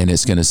and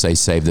it's going to say,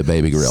 save the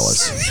Baby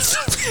Gorillas.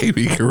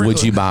 Baby gorilla.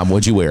 Would you buy them?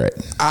 Would you wear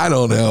it? I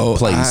don't know.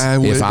 Please.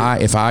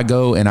 If I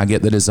go and I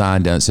get the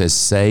design done, it says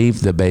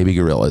save the Baby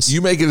Gorillas.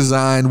 You make a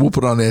design, we'll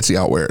put it on Etsy,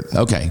 I'll wear it.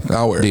 Okay.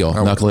 I'll wear it. Deal.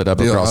 Knuckle it up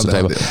across the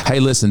table. Hey,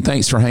 listen,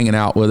 thanks for hanging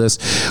out with us.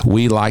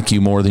 We like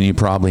you more than you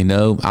probably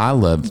know. I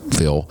love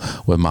Phil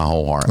with my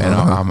whole heart, and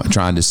I'm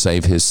trying to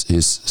save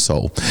his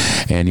soul.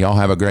 And y'all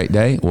have a great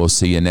day. We'll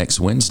see you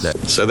next Wednesday.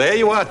 So there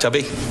you are,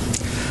 Tubby. You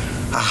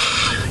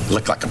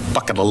look like a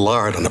bucket of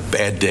lard on a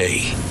bad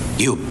day.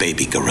 You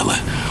baby gorilla.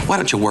 Why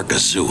don't you work a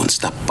zoo and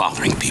stop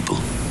bothering people?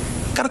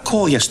 Got a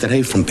call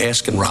yesterday from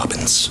Baskin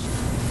Robbins.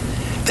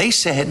 They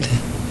said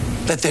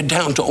that they're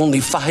down to only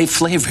 5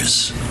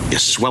 flavors. You're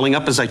swelling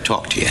up as I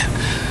talk to you.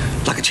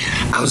 Look at you.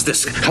 How's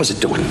this? How's it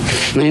doing?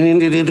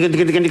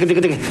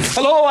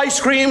 Hello, ice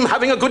cream.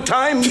 Having a good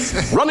time?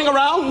 Running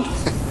around?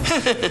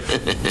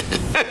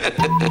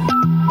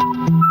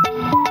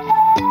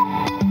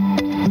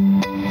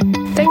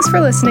 Thanks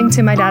for listening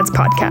to my dad's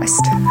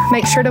podcast.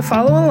 Make sure to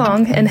follow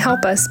along and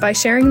help us by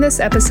sharing this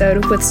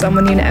episode with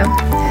someone you know.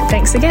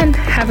 Thanks again.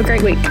 Have a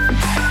great week.